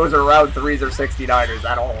cheapos or round 3s or 69ers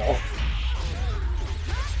at all.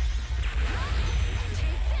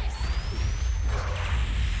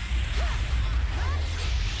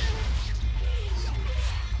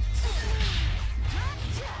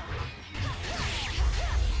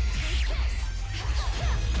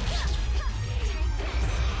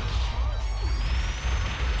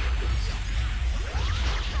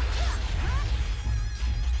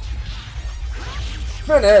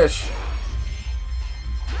 Finish!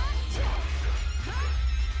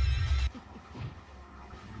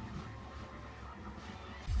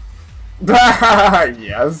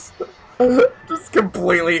 Yes. just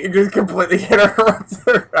completely interrupts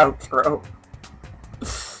her outro.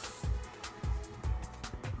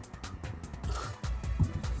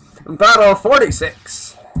 Battle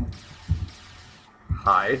 46.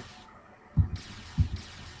 Hi.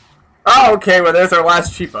 Oh, okay, well there's our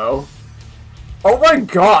last cheapo. Oh my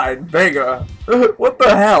god, Vega. What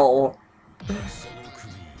the hell?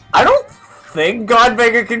 I don't think God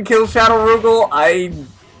Vega can kill Shadow Rugal. I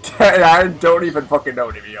don't even fucking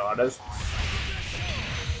know, to be honest.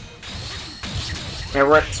 And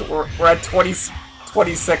we're at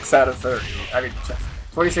 26 out of 30. I mean,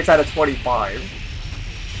 26 out of 25.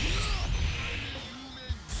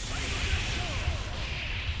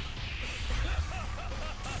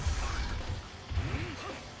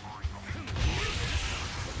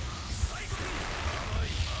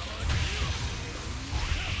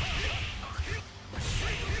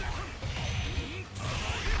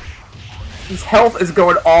 His health is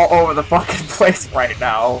going all over the fucking place right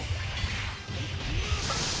now.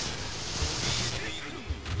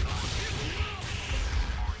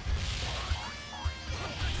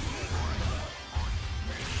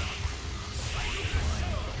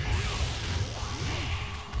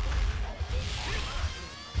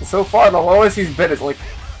 So far, the lowest he's been is like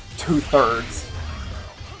 2/3.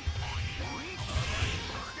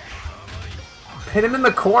 Pin him in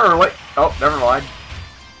the corner. Like, oh, never mind.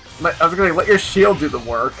 I was gonna let your shield do the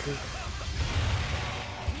work.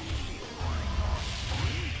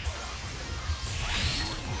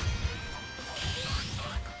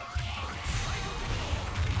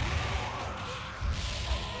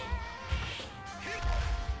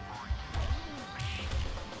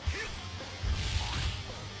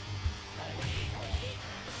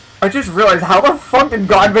 I just realized, how the fuck did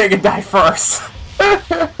God Vega die first?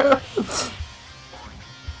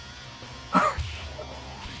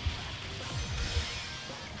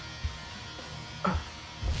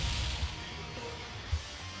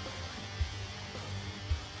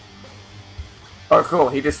 Oh, cool.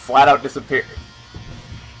 He just flat out disappeared.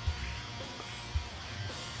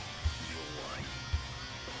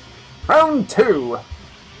 Round 2.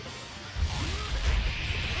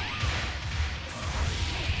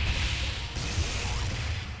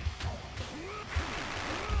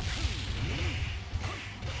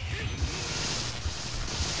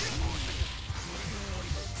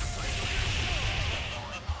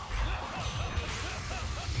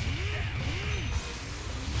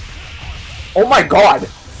 Oh my god!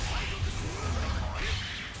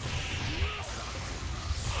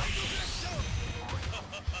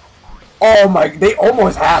 Oh my, they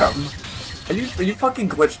almost had him. Are you fucking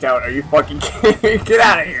glitched out? Are you fucking kidding? Get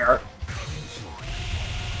out of here.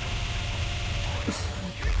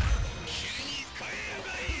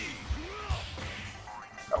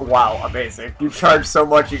 Wow, amazing. You charged so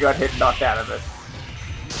much you got hit and knocked out of it.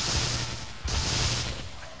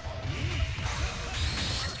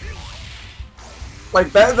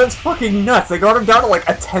 Like, that's fucking nuts. They got him down to like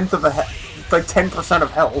a tenth of a like 10%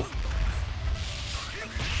 of health.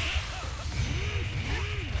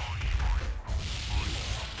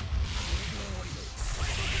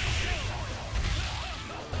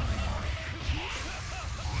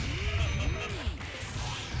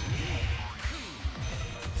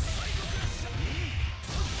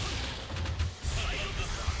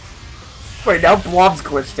 Wait, now Blob's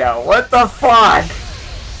glitched out. What the fuck?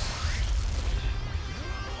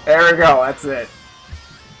 There we go, that's it.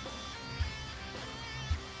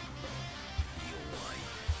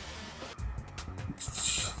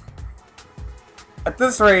 At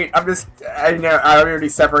this rate, I already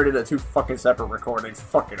separated the two fucking separate recordings.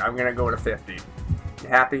 Fuck it, I'm gonna go to 50. You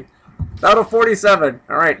happy? Battle 47.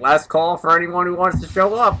 Alright, last call for anyone who wants to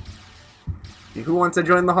show up. Who wants to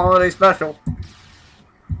join the holiday special?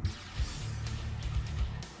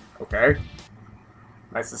 Okay.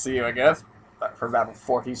 Nice to see you, I guess. For battle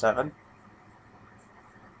 47.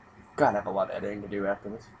 God, I have a lot of editing to do after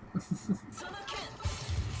this.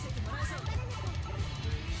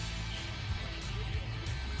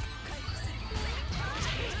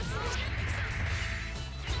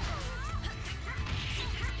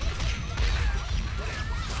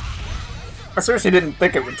 I seriously didn't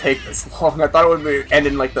think it would take this long. I thought it would end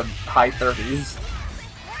in like the high 30s.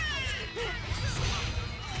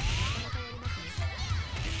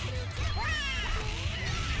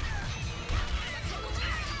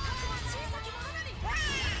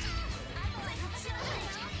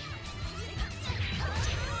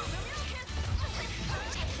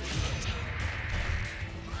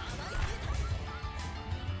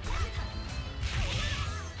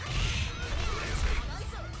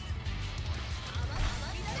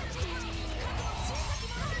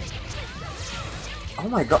 Oh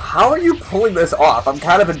my god, how are you pulling this off? I'm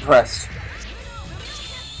kind of impressed.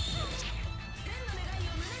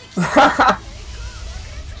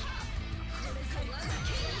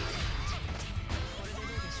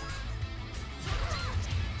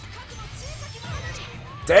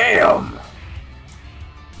 Damn!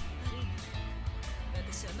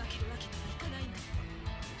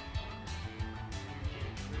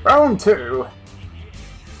 Round 2.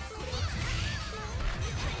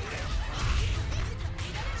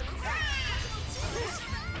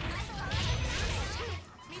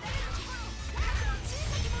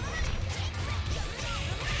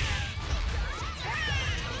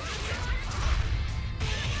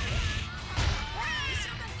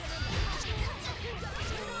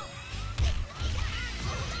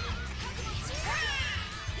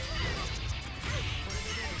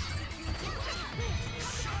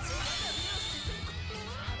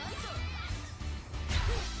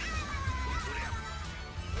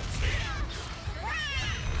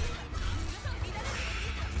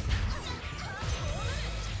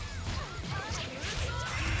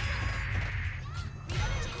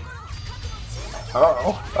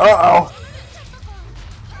 Uh-oh. Uh-oh.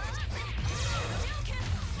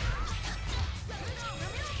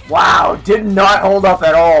 Wow, did not hold up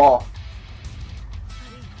at all.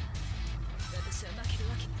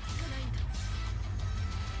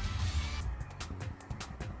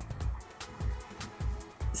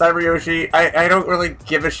 Cyberyoshi, I don't really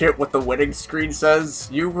give a shit what the winning screen says.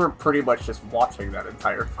 You were pretty much just watching that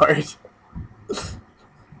entire fight.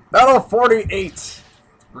 Battle 48.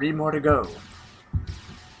 3 more to go.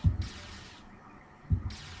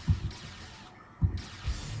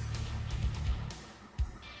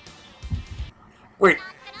 Wait.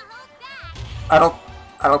 I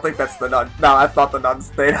don't think that's the nun. No, that's not the nun's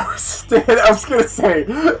thing. I was gonna say.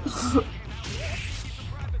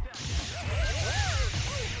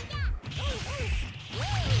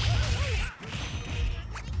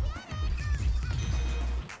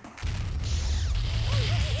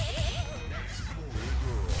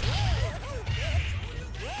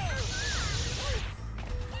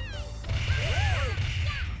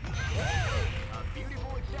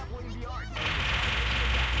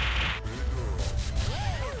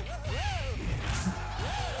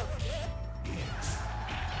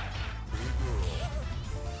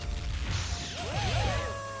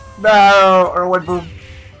 No, or one boom.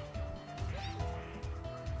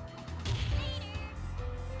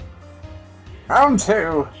 Round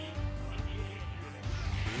 2.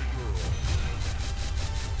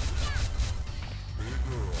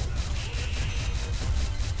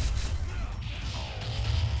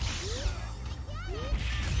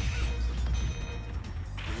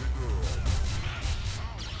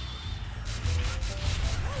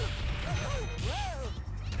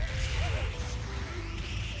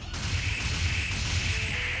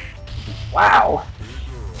 Wow.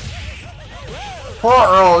 Poor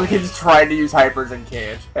Earl, he's trying to use hypers and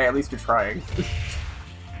can't. Hey, at least you're trying.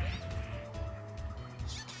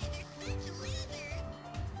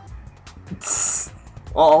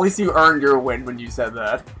 Well, at least you earned your win when you said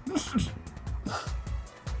that.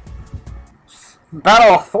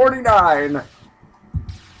 Battle 49!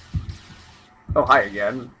 Oh, hi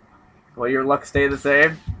again. Will your luck stay the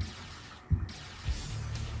same?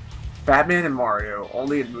 Batman and Mario,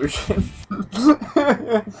 only in Mugen.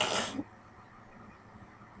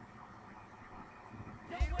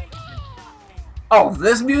 Oh,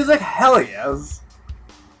 this music? Hell yes!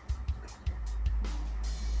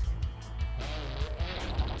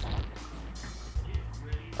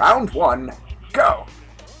 Round 1, go!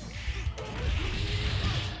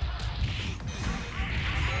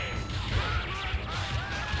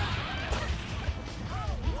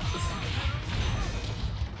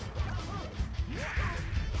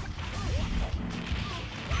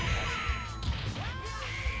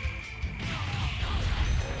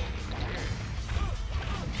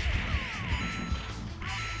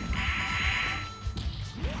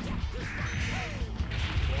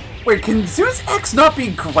 Wait, can Zeus X not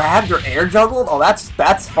be grabbed or air juggled? Oh, that's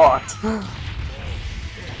fucked.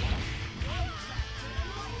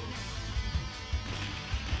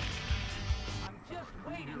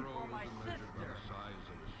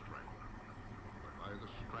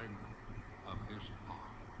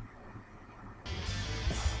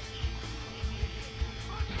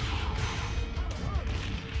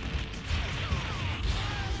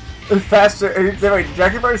 Faster. Wait,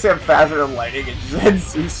 Jackie Bird say I'm faster than lightning, and then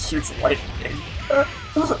Zeus shoots lightning.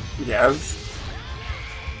 Yes.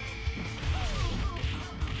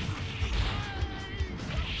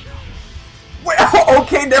 Wait,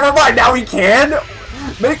 okay, never mind. Now we can.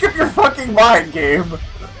 Make up your fucking mind, game.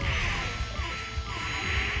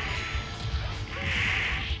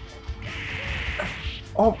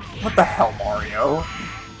 Oh, what the hell, Mario?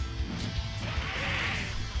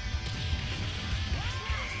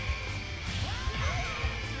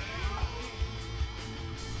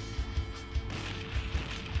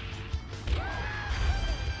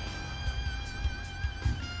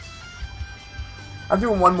 I'm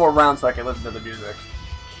doing one more round so I can listen to the music.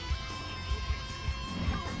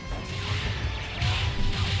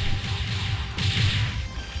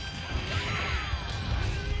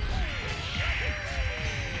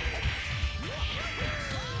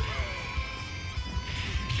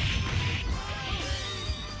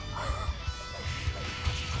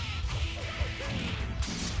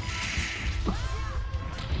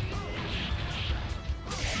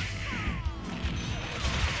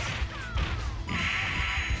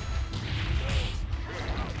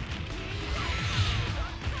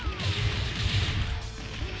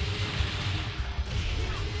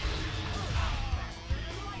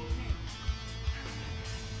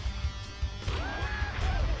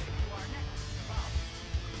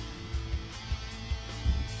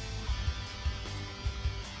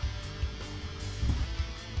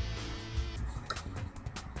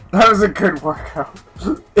 That was a good workout.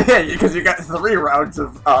 Yeah, because you got 3 rounds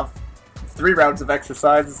of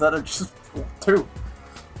exercise instead of just 2.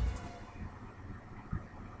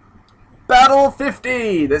 Battle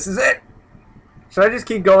 50. This is it. Should I just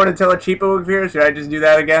keep going until a cheapo appears? Should I just do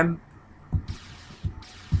that again?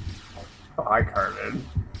 Oh, hi, Carmen.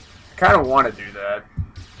 I kind of want to do that.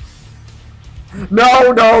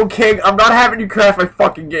 No, no, King. I'm not having you crash my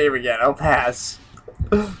fucking game again. I'll pass.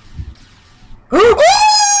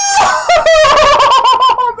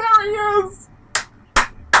 Oh, there he is!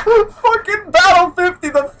 Fucking Battle 50,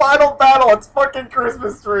 the final battle. It's fucking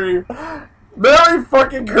Christmas tree. Merry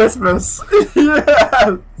fucking Christmas. Yes!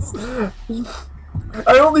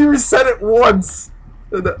 I only reset it once.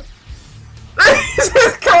 He's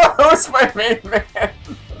just Carlos, my main man.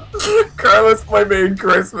 Carlos, my main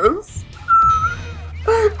Christmas.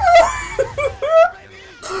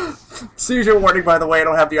 Seizure warning, by the way, I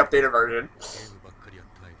don't have the updated version.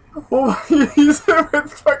 Oh, he's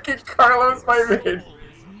with fucking Carlos, my main.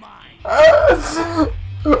 All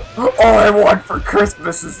I want for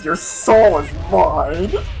Christmas is your soul is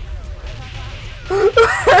mine.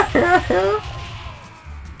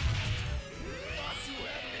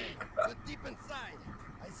 But deep inside,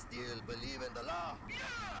 I still believe in the law.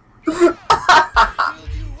 I'll kill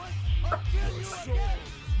you once, I'll kill you again.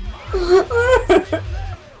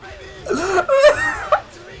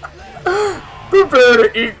 Prepare to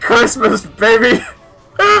eat Christmas, baby.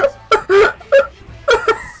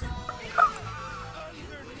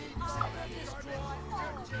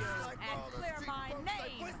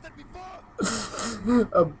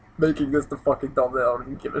 I'm making this the fucking thumbnail. I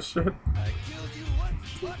don't give a shit.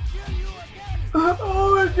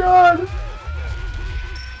 Oh my god.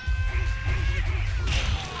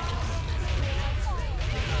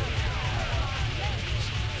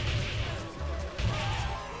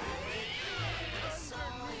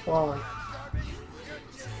 Oh.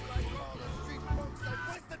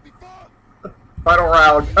 Final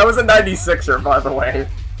round. That was a 96er, by the way.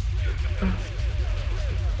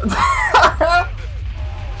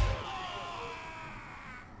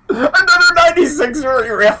 Another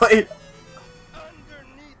 96er, really?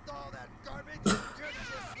 Underneath all that garbage, you're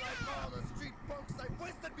just like all the street punks I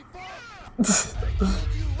wasted before.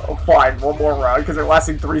 Oh, fine. One more round, because they're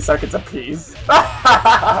lasting 3 seconds apiece.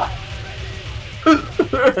 But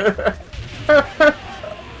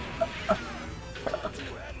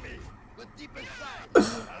deep inside, I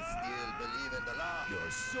still believe in the law. Your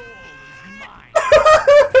soul is mine.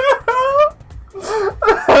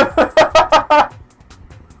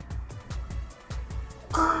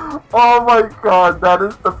 Oh my god, that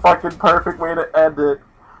is the fucking perfect way to end it.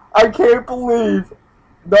 I can't believe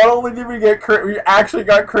not only did we actually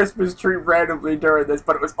got Christmas tree randomly during this,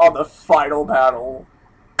 but it was on the final battle.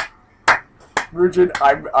 Mugen,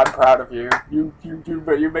 I'm proud of you.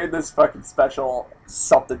 You made this fucking special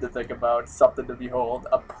something to think about, something to behold,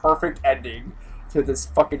 a perfect ending to this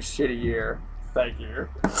fucking shitty year. Thank you.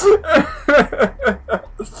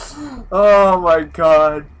 Oh my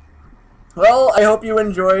god. Well, I hope you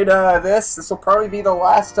enjoyed this. This will probably be the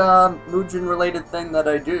last Mugen related thing that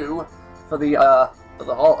I do for the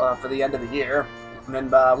end of the year. And then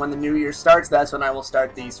when the new year starts, that's when I will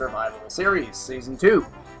start the Survival series, Season 2.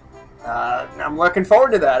 I'm looking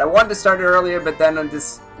forward to that. I wanted to start it earlier, but then I'm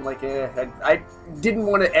just like, I didn't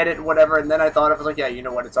want to edit whatever, and then I thought, I was like, yeah, you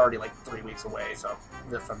know what, it's already like 3 weeks away, so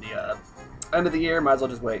from the end of the year, might as well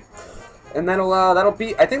just wait. And then that'll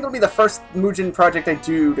be, I think that'll be the first Mugen project I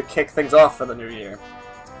do to kick things off for the new year.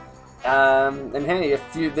 And hey,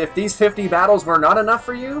 if these 50 battles were not enough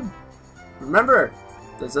for you, remember,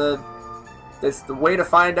 there's the way to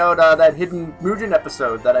find out that hidden Mugen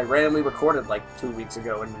episode that I randomly recorded like 2 weeks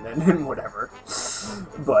ago and whatever.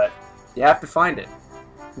 But you have to find it.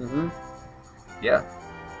 Yeah.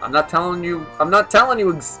 I'm not telling you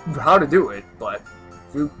how to do it, but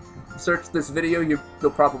if you search this video,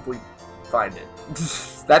 you'll probably find it.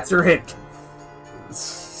 That's your hint.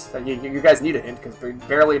 You guys need a hint, because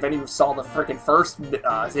barely if any of you saw the freaking first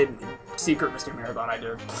hidden secret Mr. Marathon I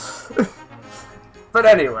did. But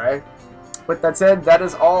anyway, with that said, that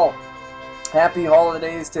is all. Happy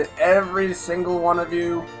holidays to every single one of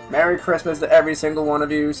you. Merry Christmas to every single one of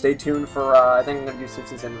you. Stay tuned for, I think I'm going to do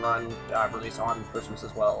 6 and Run release on Christmas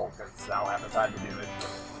as well, because I'll have the time to do it.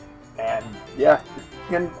 And yeah,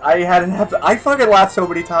 and I fucking laughed so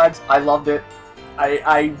many times. I loved it.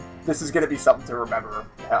 This is gonna be something to remember.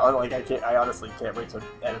 Like I honestly can't wait to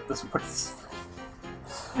edit this one.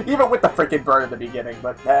 Even with the freaking burn at the beginning,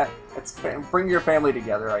 but it's bring your family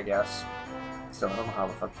together, I guess. So I don't know how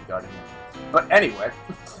the fuck you got in here. But anyway,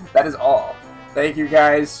 that is all. Thank you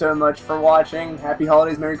guys so much for watching. Happy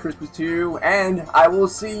holidays, Merry Christmas to you, and I will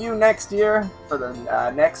see you next year for the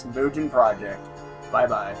next Mugen project. Bye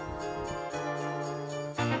bye.